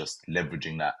learning, and it's just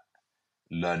leveraging that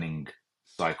learning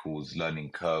cycles,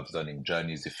 learning curves, learning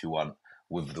journeys, if you want,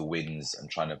 with the wins, and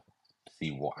trying to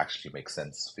see what actually makes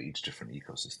sense for each different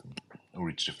ecosystem or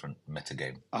each different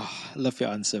metagame. Oh, love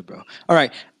your answer, bro. All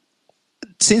right.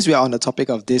 Since we are on the topic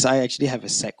of this, I actually have a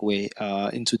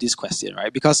segue into this question,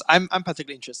 right? Because I'm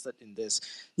particularly interested in this.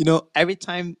 Every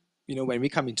time, when we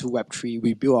come into Web3,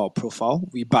 we build our profile,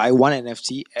 we buy one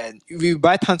NFT, and we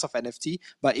buy tons of NFT,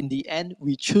 but in the end,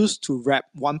 we choose to wrap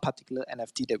one particular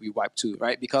NFT that we wipe to,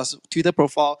 right? Because Twitter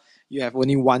profile, you have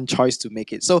only one choice to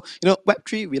make it. So,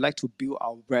 Web3, we like to build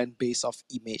our brand based off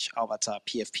image, avatar,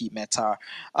 PFP, meta.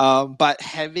 But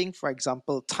having, for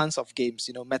example, tons of games,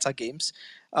 meta games,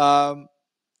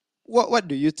 what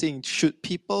do you think? Should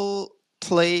people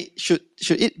play should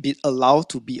it be allowed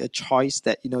to be a choice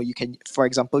that you can, for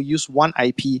example, use one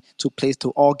IP to play to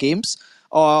all games,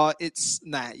 or it's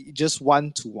just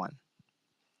one to one?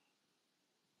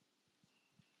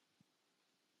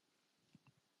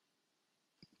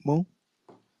 Mo?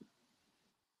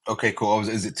 Okay, cool.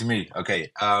 Is it to me? Okay.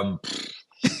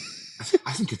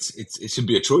 I think it should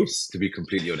be a choice, to be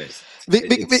completely honest.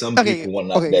 It's some Okay, people want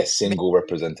their okay. single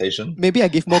representation. Maybe I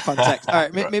give more context. All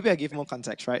right, Right. maybe I give more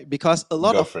context, right? Because a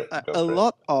lot Go of for it. Go a for it.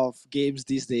 lot of games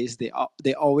these days,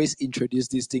 they always introduce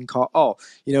this thing called,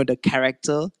 the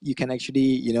character, you can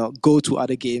actually go to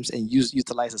other games and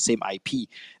utilize the same IP.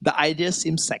 The idea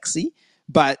seems sexy,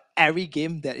 but every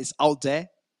game that is out there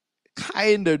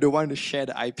kind of don't want to share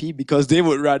the IP because they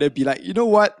would rather be like, you know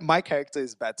what, my character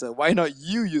is better. Why not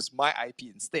you use my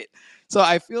IP instead? So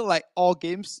I feel like all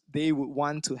games, they would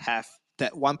want to have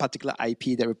that one particular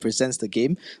IP that represents the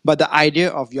game. But the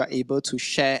idea of you're able to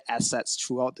share assets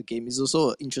throughout the game is also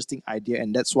an interesting idea,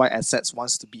 and that's why assets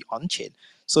wants to be on chain.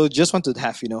 So just want to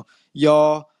have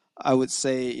your, I would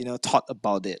say, thought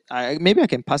about it. Maybe I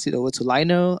can pass it over to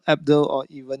Lionel, Abdul, or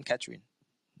even Catherine.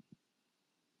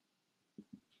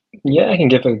 Yeah, I can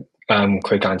give a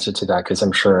quick answer to that because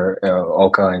I'm sure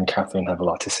Olga and Catherine have a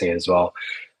lot to say as well.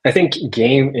 I think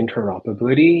game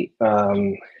interoperability. I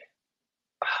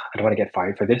don't want to get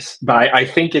fired for this, but I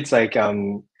think it's like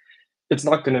it's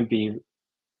not going to be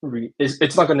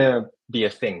it's not going to be a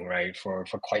thing, right, for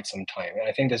quite some time. And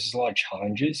I think there's a lot of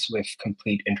challenges with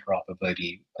complete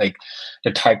interoperability, like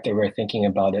the type that we're thinking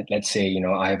about it. Let's say,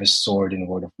 I have a sword in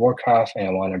World of Warcraft and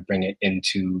I want to bring it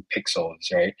into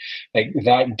pixels, right? Like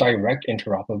that direct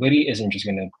interoperability isn't just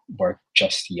going to work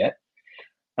just yet.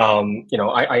 I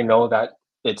know that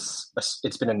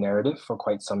it's been a narrative for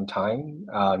quite some time.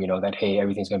 That hey,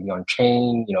 everything's going to be on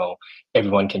chain.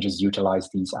 Everyone can just utilize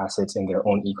these assets in their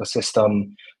own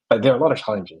ecosystem. But there are a lot of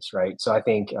challenges, right? So I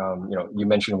think you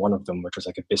mentioned one of them, which was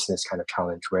like a business kind of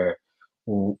challenge, where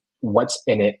what's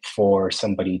in it for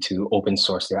somebody to open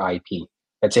source their IP?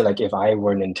 Let's say like if I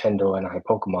were Nintendo and I had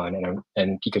Pokemon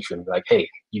and Pikachu, and be like, hey,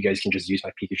 you guys can just use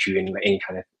my Pikachu in any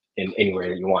kind of in anywhere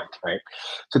that you want, right?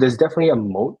 So there's definitely a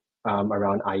moat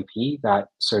around IP that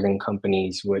certain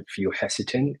companies would feel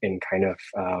hesitant in kind of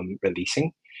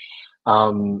releasing.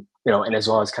 And as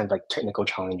well as kind of like technical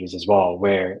challenges as well,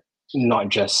 where not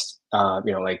just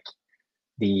like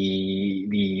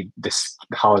this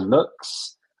how it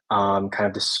looks, kind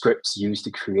of the scripts used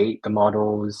to create the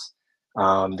models,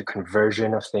 the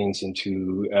conversion of things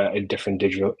into a different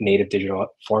native digital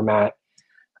format,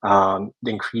 the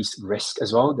increased risk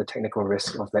as well, the technical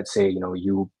risk of, let's say,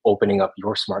 you opening up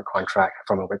your smart contract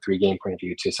from a Web3 game point of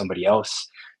view to somebody else.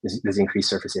 There's increased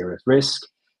surface area of risk.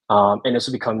 And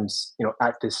also becomes,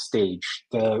 at this stage,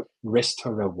 the risk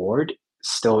to reward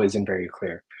still isn't very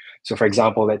clear. So for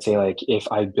example, let's say like if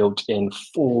I built in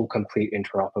full complete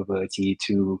interoperability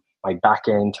to my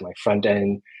backend, to my front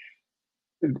end,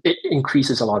 it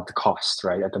increases a lot of the cost,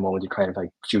 right? At the moment, you kind of like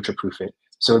future proof it.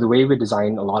 So the way we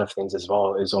design a lot of things as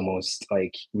well is almost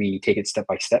like we take it step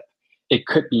by step. It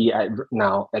could be at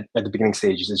the beginning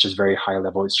stages, it's just very high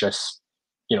level. It's just,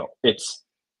 it's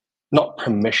not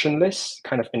permissionless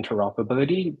kind of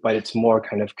interoperability, but it's more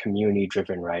kind of community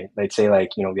driven, right? Let's say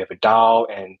like, we have a DAO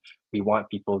and we want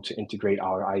people to integrate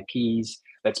our IPs.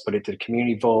 Let's put it to the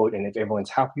community vote. And if everyone's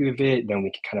happy with it, then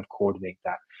we can kind of coordinate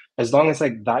that. As long as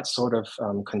like that sort of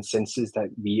consensus that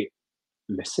we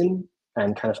listen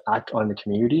and kind of act on the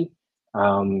community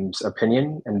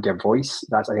opinion and their voice,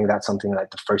 I think that's something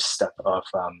like the first step of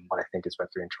what I think is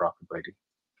Web3 interoperability.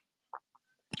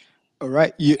 All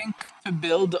right. I think to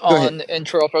build Go ahead. on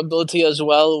interoperability as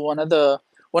well, one of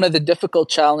the difficult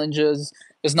challenges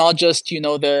is not just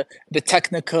the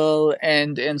technical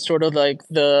and sort of like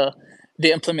the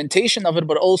implementation of it,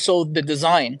 but also the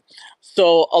design.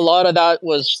 So a lot of that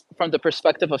was from the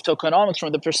perspective of tokenomics,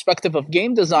 from the perspective of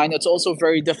game design. It's also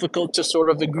very difficult to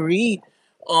sort of agree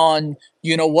on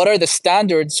what are the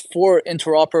standards for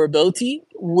interoperability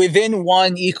within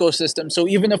one ecosystem. So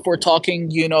even if we're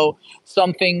talking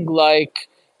something like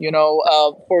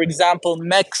for example,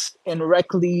 mechs in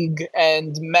Rec League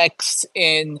and mechs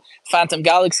in Phantom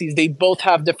Galaxies, they both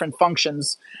have different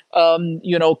functions.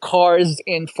 Cars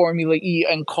in Formula E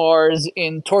and cars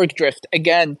in Torque Drift,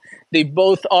 again, they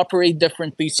both operate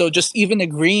differently. So just even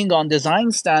agreeing on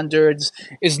design standards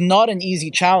is not an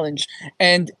easy challenge.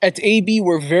 And at AB,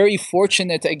 we're very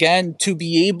fortunate, again, to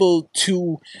be able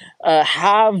to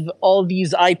have all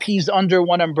these IPs under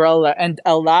one umbrella and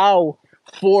allow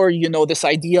for this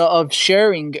idea of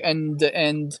sharing and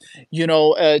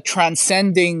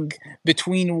transcending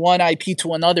between one IP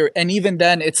to another. And even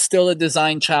then, it's still a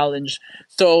design challenge.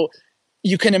 So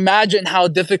you can imagine how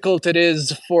difficult it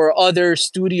is for other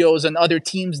studios and other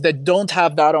teams that don't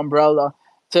have that umbrella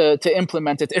to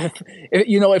implement it.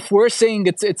 If we're saying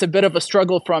it's a bit of a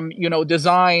struggle from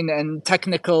design and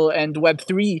technical and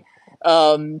Web3,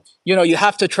 you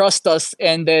have to trust us,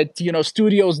 and that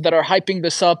studios that are hyping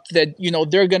this up, that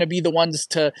they're going to be the ones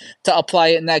to apply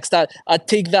it next. I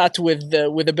take that with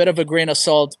a bit of a grain of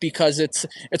salt, because it's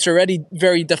already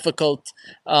very difficult,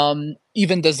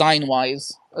 even design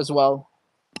wise as well.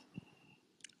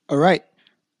 All right.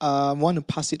 I want to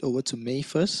pass it over to May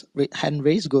first. Hand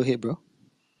raise. Go ahead, bro.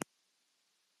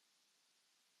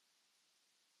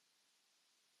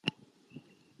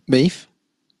 Maeve?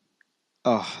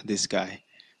 Oh, this guy.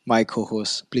 My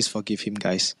co-host. Please forgive him,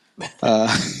 guys.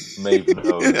 Maeve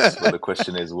knows, but the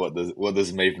question is, what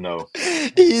does Maeve know?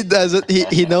 He doesn't.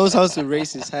 He knows how to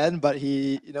raise his hand, but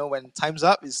when time's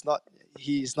up,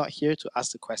 he's not here to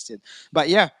ask the question. But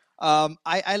yeah,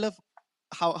 I love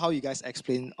how you guys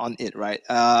explain on it, right?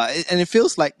 And it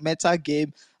feels like meta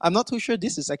game. I'm not too sure.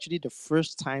 This is actually the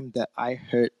first time that I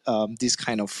heard this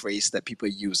kind of phrase that people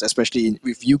use, especially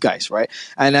with you guys, right?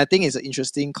 And I think it's an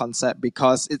interesting concept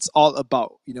because it's all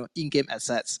about in-game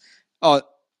assets. Oh,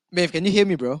 Maeve, can you hear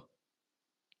me, bro?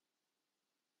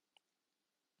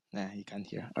 Nah, he can't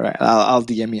hear. All right, I'll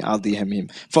DM him. I'll DM him.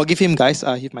 Forgive him, guys.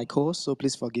 He's my co-host, so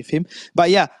please forgive him. But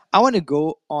yeah, I want to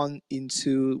go on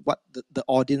into what the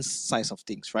audience size of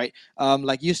things, right?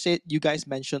 Like you said, you guys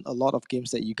mentioned a lot of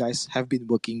games that you guys have been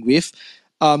working with.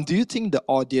 Do you think the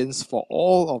audience for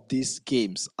all of these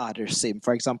games are the same?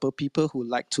 For example, people who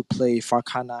like to play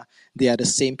Farcana, they are the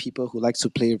same people who like to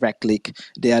play Rec League.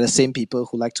 They are the same people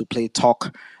who like to play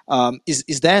Talk.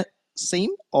 Is that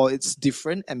same, or it's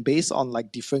different, and based on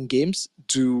like different games,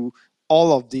 do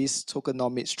all of this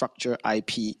tokenomic structure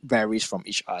IP varies from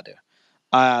each other?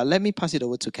 Let me pass it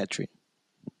over to Catherine.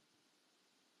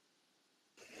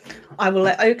 I will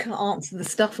let Oka answer the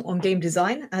stuff on game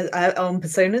design, on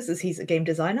personas, as he's a game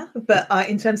designer. But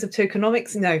in terms of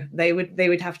tokenomics, no, they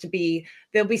would have to be.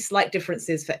 There'll be slight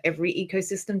differences for every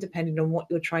ecosystem depending on what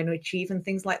you're trying to achieve and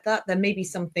things like that. There may be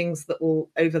some things that will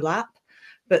overlap,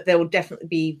 but there will definitely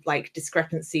be like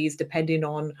discrepancies depending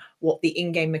on what the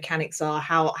in-game mechanics are,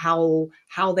 how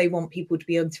they want people to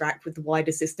be able to interact with the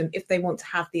wider system, if they want to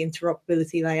have the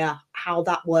interoperability layer, how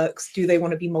that works, do they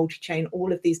want to be multi-chain?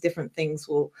 All of these different things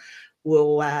will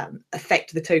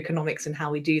affect the tokenomics and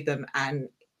how we do them. And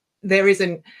there is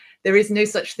no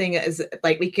such thing as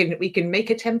like we can make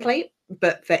a template,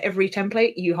 but for every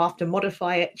template you have to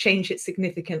modify it, change it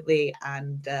significantly,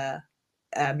 and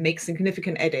make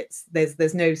significant edits.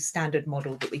 There's no standard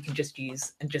model that we can just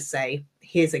use and just say,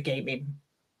 here's a gaming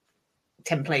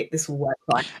template, this will work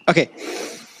fine.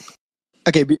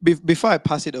 Okay, before I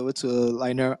pass it over to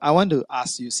Liner, I want to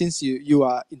ask you, since you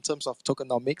are, in terms of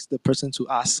tokenomics, the person to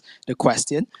ask the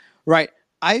question, right?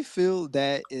 I feel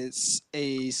there is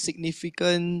a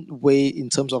significant way in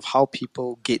terms of how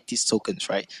people get these tokens,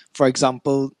 right? For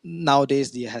example,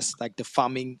 nowadays there has like the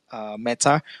farming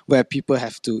meta where people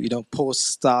have to, post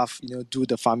stuff, do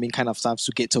the farming kind of stuff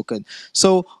to get token.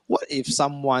 So what if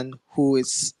someone who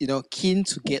is, keen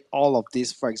to get all of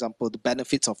this, for example, the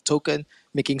benefits of token,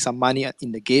 making some money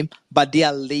in the game, but they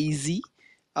are lazy,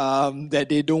 that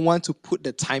they don't want to put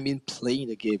the time in playing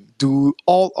the game? Do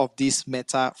all of this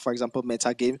meta, for example,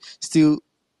 meta game, still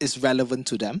is relevant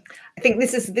to them? I think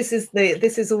this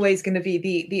is always going to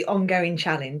be the ongoing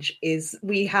challenge. Is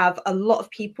we have a lot of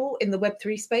people in the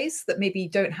Web3 space that maybe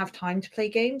don't have time to play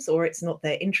games, or it's not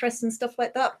their interest and stuff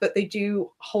like that, but they do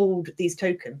hold these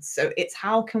tokens. So it's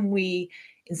how can we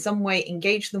in some way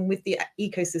engage them with the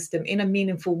ecosystem in a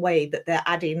meaningful way that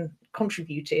they're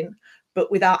contributing, but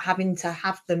without having to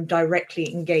have them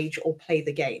directly engage or play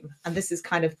the game. And this is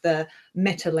kind of the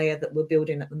meta layer that we're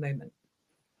building at the moment.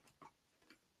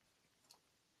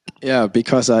 Yeah,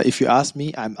 because if you ask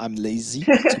me, I'm lazy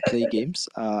to play games.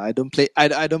 I don't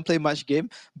play much game,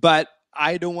 but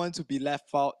I don't want to be left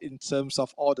out in terms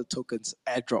of all the tokens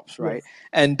airdrops, right? Yes.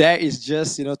 And there is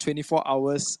just 24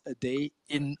 hours a day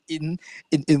in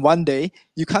one day.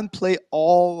 You can't play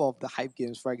all of the hype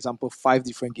games. For example, 5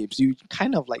 different games. You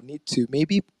kind of like need to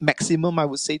maybe maximum, I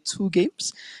would say, 2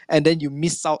 games, and then you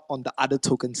miss out on the other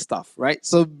token stuff, right?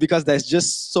 So because there's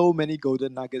just so many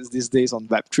golden nuggets these days on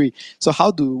Web3. So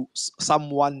how do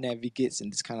someone navigates in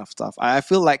this kind of stuff? I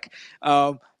feel like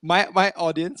my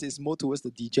audience is more towards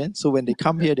the degen. So when they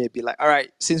come here, they'll be like, all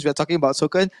right, since we're talking about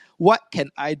token, what can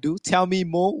I do? Tell me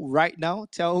more right now.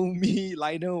 Tell me,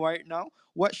 Lionel, right now.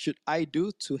 What should I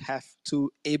do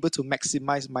to able to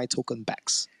maximize my token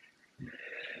backs?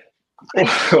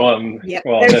 Yep.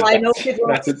 Well, There's Lionel.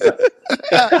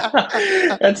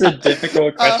 that's a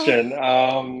difficult question.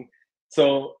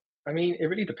 So I mean, it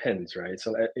really depends, right?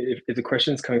 So if the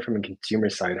question is coming from a consumer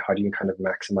side, how do you kind of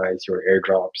maximize your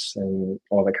airdrops and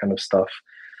all that kind of stuff?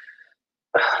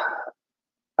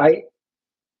 I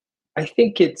I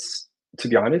think it's, to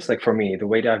be honest, like for me, the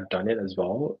way that I've done it as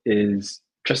well is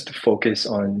just to focus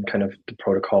on kind of the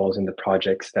protocols and the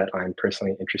projects that I'm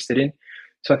personally interested in.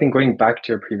 So I think going back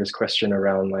to your previous question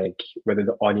around like whether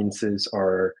the audiences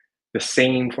are the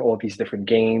same for all these different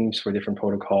games, for different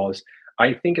protocols,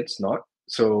 I think it's not.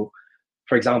 So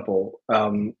for example,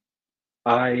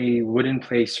 I wouldn't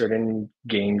play certain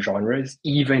game genres,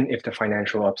 even if the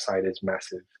financial upside is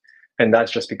massive. And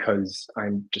that's just because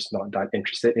I'm just not that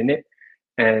interested in it.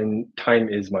 And time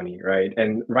is money, right?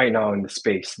 And right now in the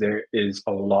space, there is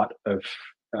a lot of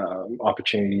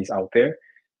opportunities out there.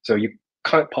 So you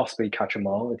can't possibly catch them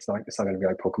all. It's not going to be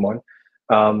like Pokemon,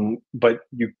 but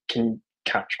you can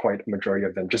catch quite a majority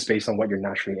of them just based on what you're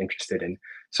naturally interested in.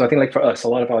 So I think like for us, a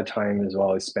lot of our time as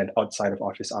well is spent outside of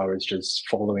office hours, just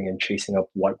following and chasing up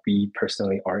what we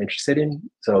personally are interested in.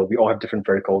 So we all have different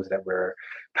verticals that we're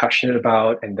passionate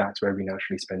about, and that's where we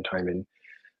naturally spend time in.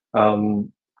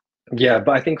 Um, yeah,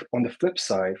 but I think on the flip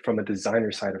side, from a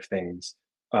designer side of things,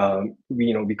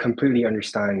 we completely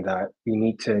understand that we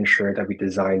need to ensure that we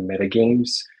design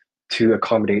metagames to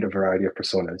accommodate a variety of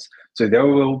personas. So there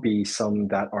will be some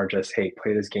that are just, hey,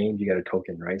 play this game, you get a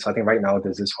token, right? So I think right now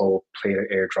there's this whole play to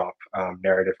airdrop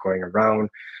narrative going around,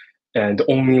 and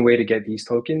the only way to get these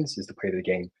tokens is to play the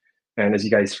game. And as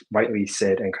you guys rightly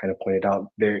said and kind of pointed out,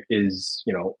 there is,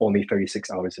 only 36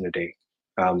 hours in a day.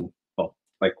 Well,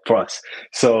 like for us.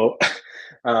 So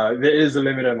there is a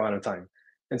limited amount of time.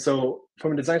 And so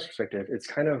from a design perspective, it's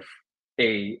kind of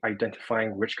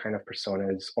identifying which kind of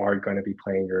personas are going to be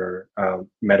playing your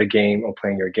meta game or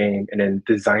playing your game, and then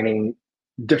designing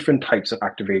different types of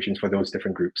activations for those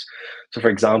different groups. So for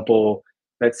example,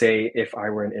 let's say if I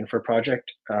were an infra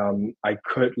project, I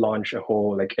could launch a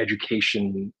whole like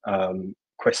education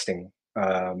questing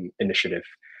initiative.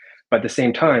 But at the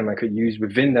same time, I could use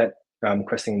within that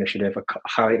questing initiative,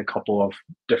 highlight a couple of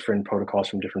different protocols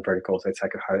from different verticals. Let's say I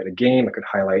could highlight a game, I could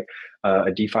highlight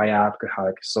a DeFi app, I could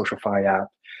highlight a social fi app.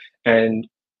 And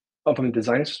from a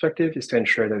design perspective is to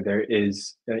ensure that there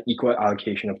is an equal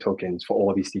allocation of tokens for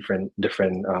all these different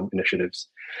initiatives.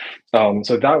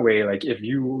 So that way, like if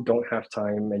you don't have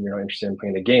time and you're not interested in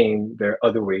playing the game, there are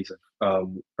other ways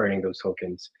of earning those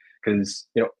tokens. Because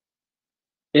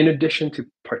in addition to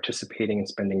participating and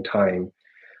spending time,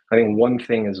 I think one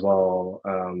thing as well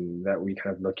that we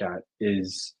kind of look at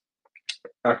is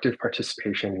active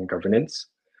participation in governance.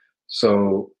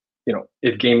 So,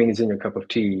 if gaming is in your cup of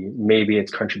tea, maybe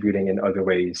it's contributing in other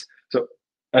ways. So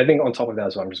I think on top of that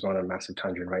as well, I'm just going on a massive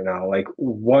tangent right now. Like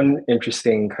one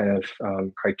interesting kind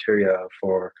of criteria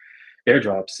for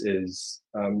airdrops is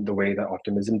the way that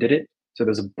Optimism did it. So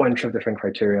there's a bunch of different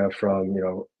criteria from,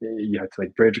 you had to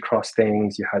like bridge across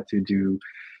things, you had to do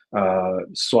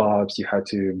swaps, you had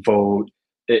to vote.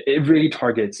 It really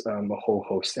targets a whole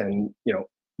host, and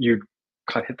you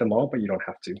can't hit them all, but you don't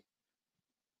have to.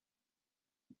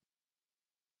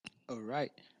 All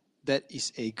right. That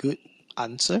is a good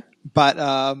answer. But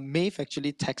Maeve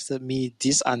actually texted me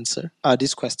this answer,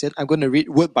 this question. I'm going to read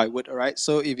word by word, all right?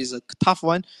 So if it's a tough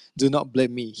one, do not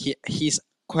blame me. His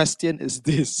question is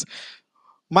this.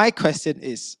 My question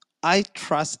is, I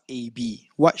trust AB.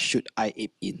 What should I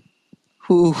ape in?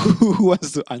 Who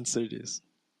wants to answer this?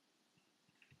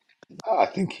 I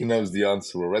think he knows the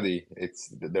answer already.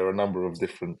 There are a number of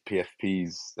different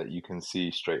PFPs that you can see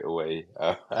straight away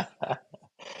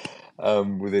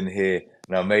within here.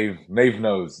 Now, Maeve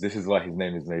knows. This is why his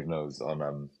name is Maeve Knows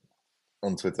on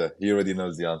Twitter. He already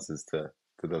knows the answers to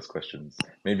those questions.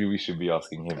 Maybe we should be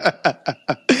asking him.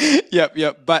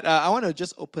 Yep. But I want to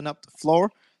just open up the floor.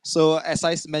 So as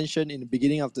I mentioned in the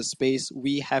beginning of the space,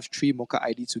 we have 3 Mocha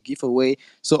ID to give away.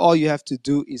 So all you have to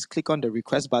do is click on the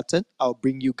request button. I'll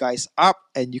bring you guys up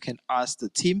and you can ask the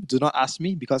team. Do not ask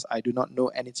me because I do not know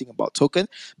anything about token,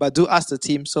 but do ask the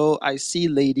team. So I see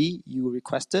Lady, you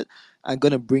requested. I'm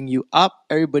going to bring you up.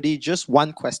 Everybody, just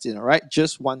one question, all right?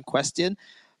 Just one question.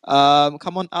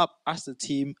 Come on up, ask the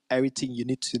team everything you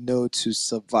need to know to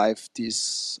survive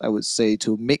this, I would say,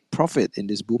 to make profit in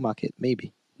this bull market,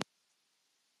 maybe.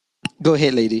 Go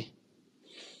ahead, lady.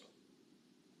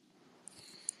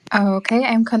 Okay,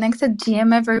 I'm connected.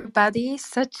 GM, everybody.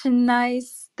 Such a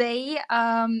nice day.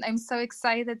 I'm so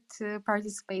excited to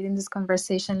participate in this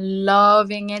conversation.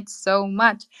 Loving it so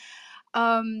much.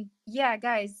 Yeah,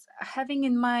 guys, having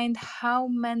in mind how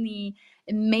many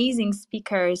amazing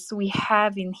speakers we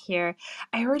have in here,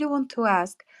 I really want to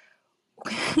ask,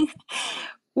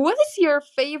 what is your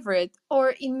favorite,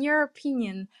 or in your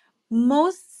opinion,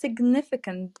 most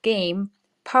significant game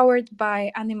powered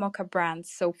by Animoca brands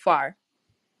so far?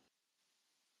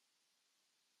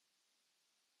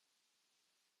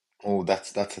 Oh,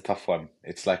 that's a tough one.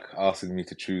 It's like asking me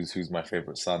to choose who's my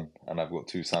favorite son, and I've got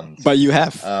two sons. But you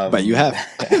have. But you have.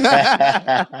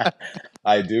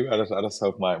 I do. I just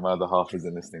hope my other half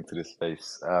isn't listening to this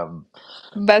space.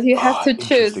 But you have to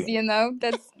choose, Interesting.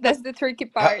 that's the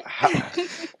tricky Ha, part. ha,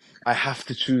 I have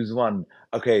to choose one.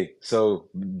 Okay, so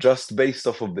just based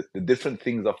off of the different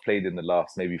things I've played in the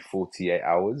last maybe 48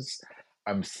 hours,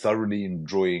 I'm thoroughly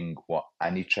enjoying what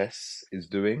Anichess is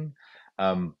doing.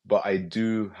 But I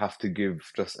do have to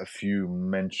give just a few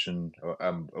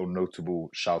or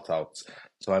notable shout outs.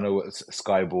 So I know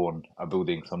Skyborn are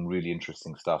building some really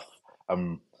interesting stuff.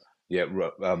 Um, yeah,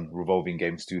 Revolving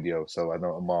Game Studio. So I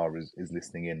know Amar is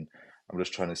listening in. I'm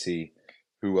just trying to see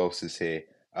who else is here.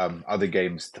 Other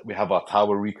games, we have our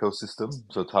Tower ecosystem.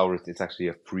 So Tower it's actually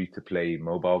a free to play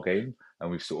mobile game,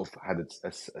 and we've sort of had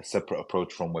a separate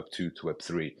approach from Web 2 to Web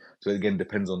 3. So again,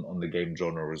 depends on the game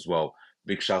genre as well.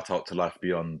 Big shout out to Life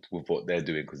Beyond with what they're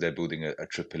doing, because they're building a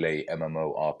AAA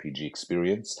MMO RPG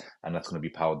experience, and that's going to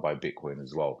be powered by Bitcoin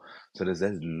as well. So there's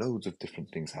loads of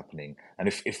different things happening. And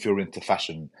if you're into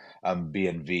fashion,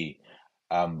 BNV,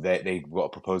 they've got a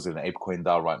proposal in ApeCoin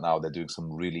DAO right now. They're doing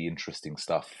some really interesting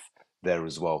stuff there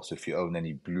as well. So if you own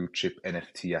any blue chip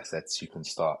NFT assets, you can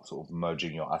start sort of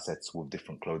merging your assets with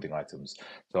different clothing items.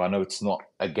 So I know it's not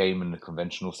a game in the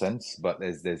conventional sense, but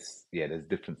there's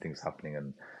different things happening,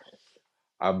 and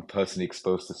I'm personally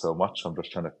exposed to so much. I'm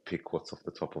just trying to pick what's off the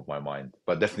top of my mind.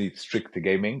 But definitely strict to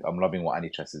gaming. I'm loving what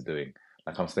Anichess is doing.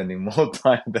 Like I'm spending more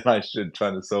time than I should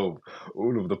trying to solve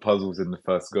all of the puzzles in the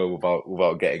first go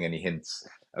without getting any hints.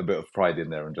 A bit of pride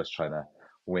in there and just trying to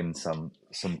win some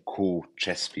cool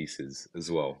chess pieces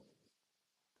as well.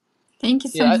 Thank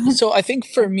you so Yeah, much. so I think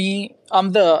for me,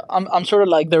 I'm sort of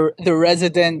like the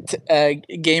resident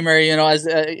gamer. As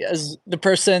the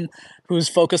person who's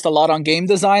focused a lot on game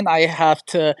design, I have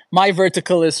to. My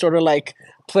vertical is sort of like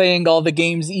playing all the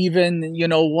games, even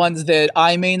ones that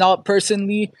I may not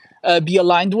personally be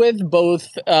aligned with, both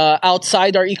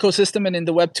outside our ecosystem and in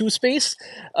the Web 2 space,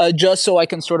 just so I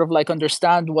can sort of like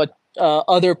understand what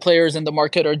other players in the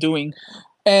market are doing.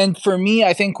 And for me,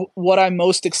 I think what I'm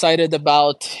most excited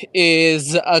about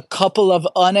is a couple of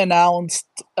unannounced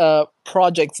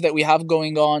projects that we have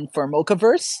going on for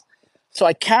Mochaverse. So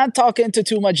I can't talk into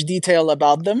too much detail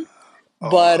about them,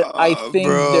 but I think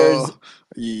Bro, there's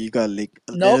you gotta leak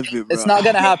a nope, little bit, it's bro. not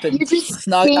gonna happen. You just It's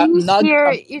not. came I'm not.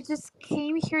 here. You just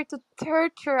came here to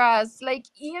torture us. Like,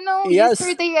 Yes.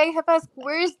 yesterday I have asked,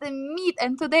 where's the meat?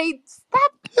 And today,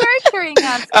 stop torturing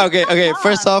us. Like, Okay, come okay.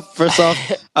 First on.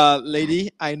 off,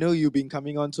 lady, I know you've been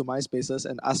coming on to my spaces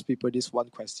and ask people this one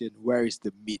question: where is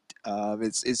the meat?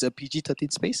 It's a PG-13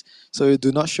 space, so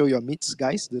do not show your meats,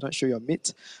 guys. Do not show your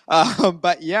meat.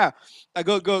 But yeah,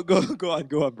 go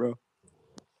on, bro.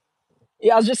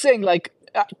 Yeah, I was just saying, like,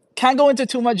 I can't go into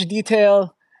too much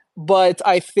detail, but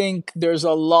I think there's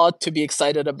a lot to be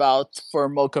excited about for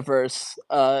Mochaverse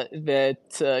that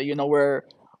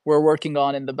we're working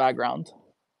on in the background.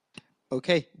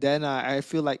 Okay, then I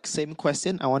feel like same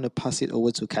question. I want to pass it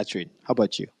over to Catherine. How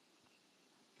about you?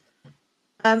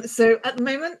 So at the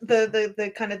moment,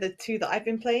 the kind of the two that I've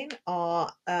been playing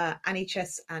are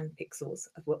Anichess and Pixels,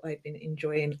 of what I've been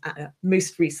enjoying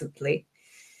most recently.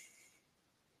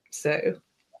 So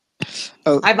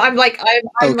I'm like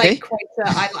Okay. quite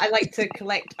I like to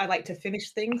collect. I like to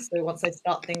finish things. So once I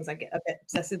start things, I get a bit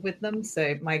obsessive with them.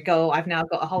 So my goal, I've now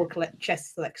got a whole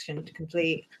chess selection to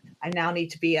complete. I now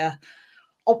need to be a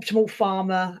optimal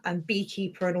farmer and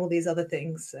beekeeper and all these other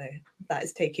things. So that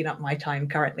is taking up my time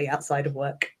currently outside of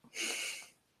work.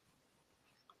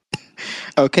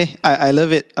 Okay, I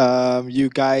love it. You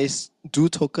guys do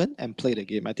token and play the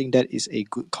game. I think that is a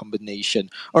good combination.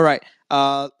 All right.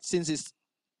 Since it's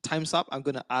time's up, I'm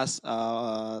gonna ask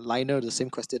Liner the same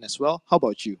question as well. How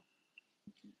about you?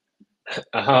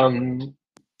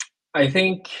 I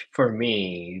think for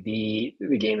me,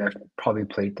 the game I've probably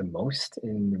played the most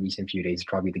in the recent few days is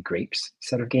probably the Grapes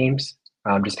set of games.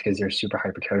 Just because they're super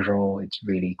hyper casual, it's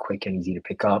really quick and easy to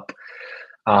pick up.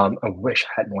 I wish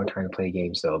I had more time to play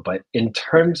games though. But in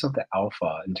terms of the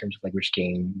alpha, in terms of like which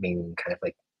gaming kind of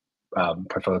like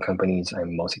portfolio companies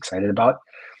I'm most excited about,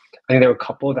 I think there were a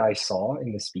couple that I saw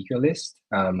in the speaker list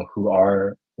who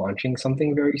are launching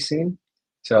something very soon.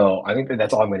 So I think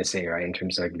that's all I'm going to say, right? In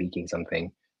terms of like leaking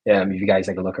something. if you guys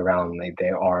like look around, like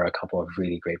there are a couple of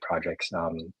really great projects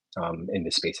in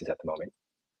the spaces at the moment.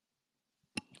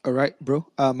 All right, bro.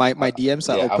 My DMs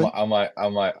are Yeah, open.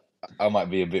 I might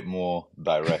be a bit more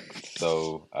direct.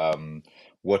 So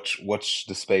watch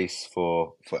the space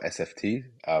for SFT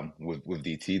with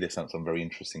DT. There's some very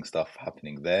interesting stuff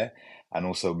happening there, and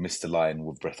also Mr. Lion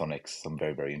with Breathonics. Some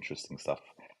very very interesting stuff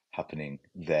happening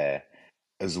there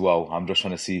as well. I'm just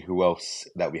trying to see who else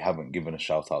that we haven't given a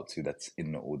shout out to that's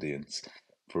in the audience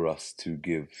for us to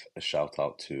give a shout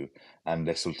out to. And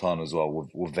there's Sultan as well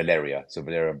with Valeria. So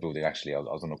Valeria building, actually, I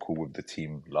was on a call with the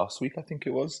team last week, I think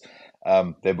it was.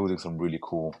 They're building some really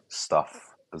cool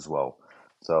stuff as well.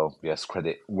 So yes,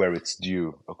 credit where it's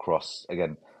due across,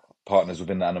 again, partners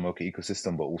within the Animoca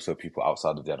ecosystem, but also people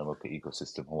outside of the Animoca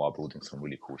ecosystem who are building some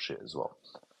really cool shit as well.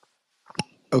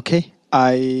 Okay,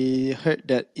 I heard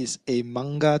that is a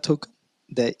manga token.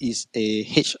 There is a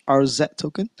HRZ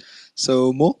token.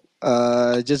 So Mo,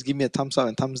 just give me a thumbs up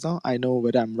and thumbs down. I know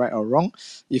whether I'm right or wrong.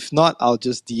 If not, I'll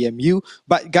just DM you.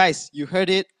 But guys, you heard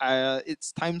it.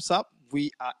 It's time's up.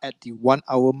 We are at the 1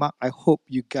 hour mark. I hope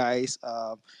you guys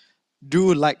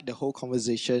do like the whole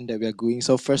conversation that we are going.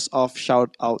 So first off,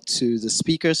 shout out to the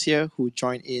speakers here who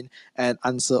joined in and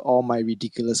answer all my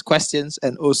ridiculous questions,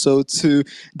 and also to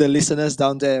the listeners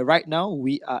down there. Right now,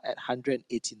 we are at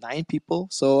 189 people.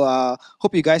 So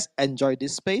hope you guys enjoy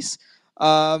this space.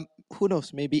 Who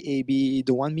knows? Maybe AB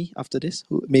don't want me after this.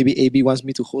 Maybe AB wants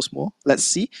me to host more. Let's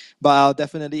see. But I'll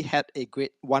definitely had a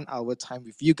great 1 hour time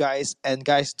with you guys. And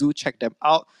guys, do check them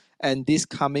out. And this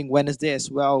coming Wednesday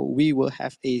as well, we will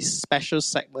have a special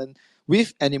segment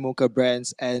with Animoca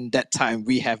brands, and that time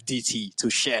we have DT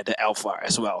to share the alpha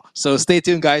as well. So stay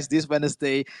tuned, guys. This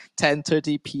Wednesday,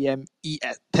 10:30 p.m.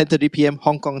 at 10:30 p.m.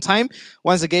 Hong Kong time.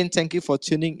 Once again, thank you for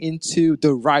tuning into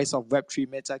the Rise of Web3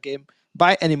 Metagame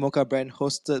by Animoca brand,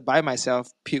 hosted by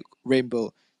myself, Puke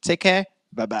Rainbow. Take care.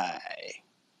 Bye bye.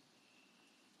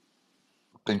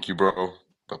 Thank you, bro.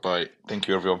 Bye bye. Thank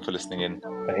you, everyone, for listening in.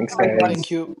 Thanks, Thank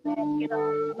guys. you. Lift it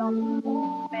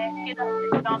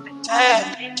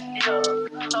up,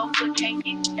 so good, can't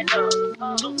get enough.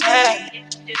 So good, can't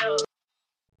lift it up.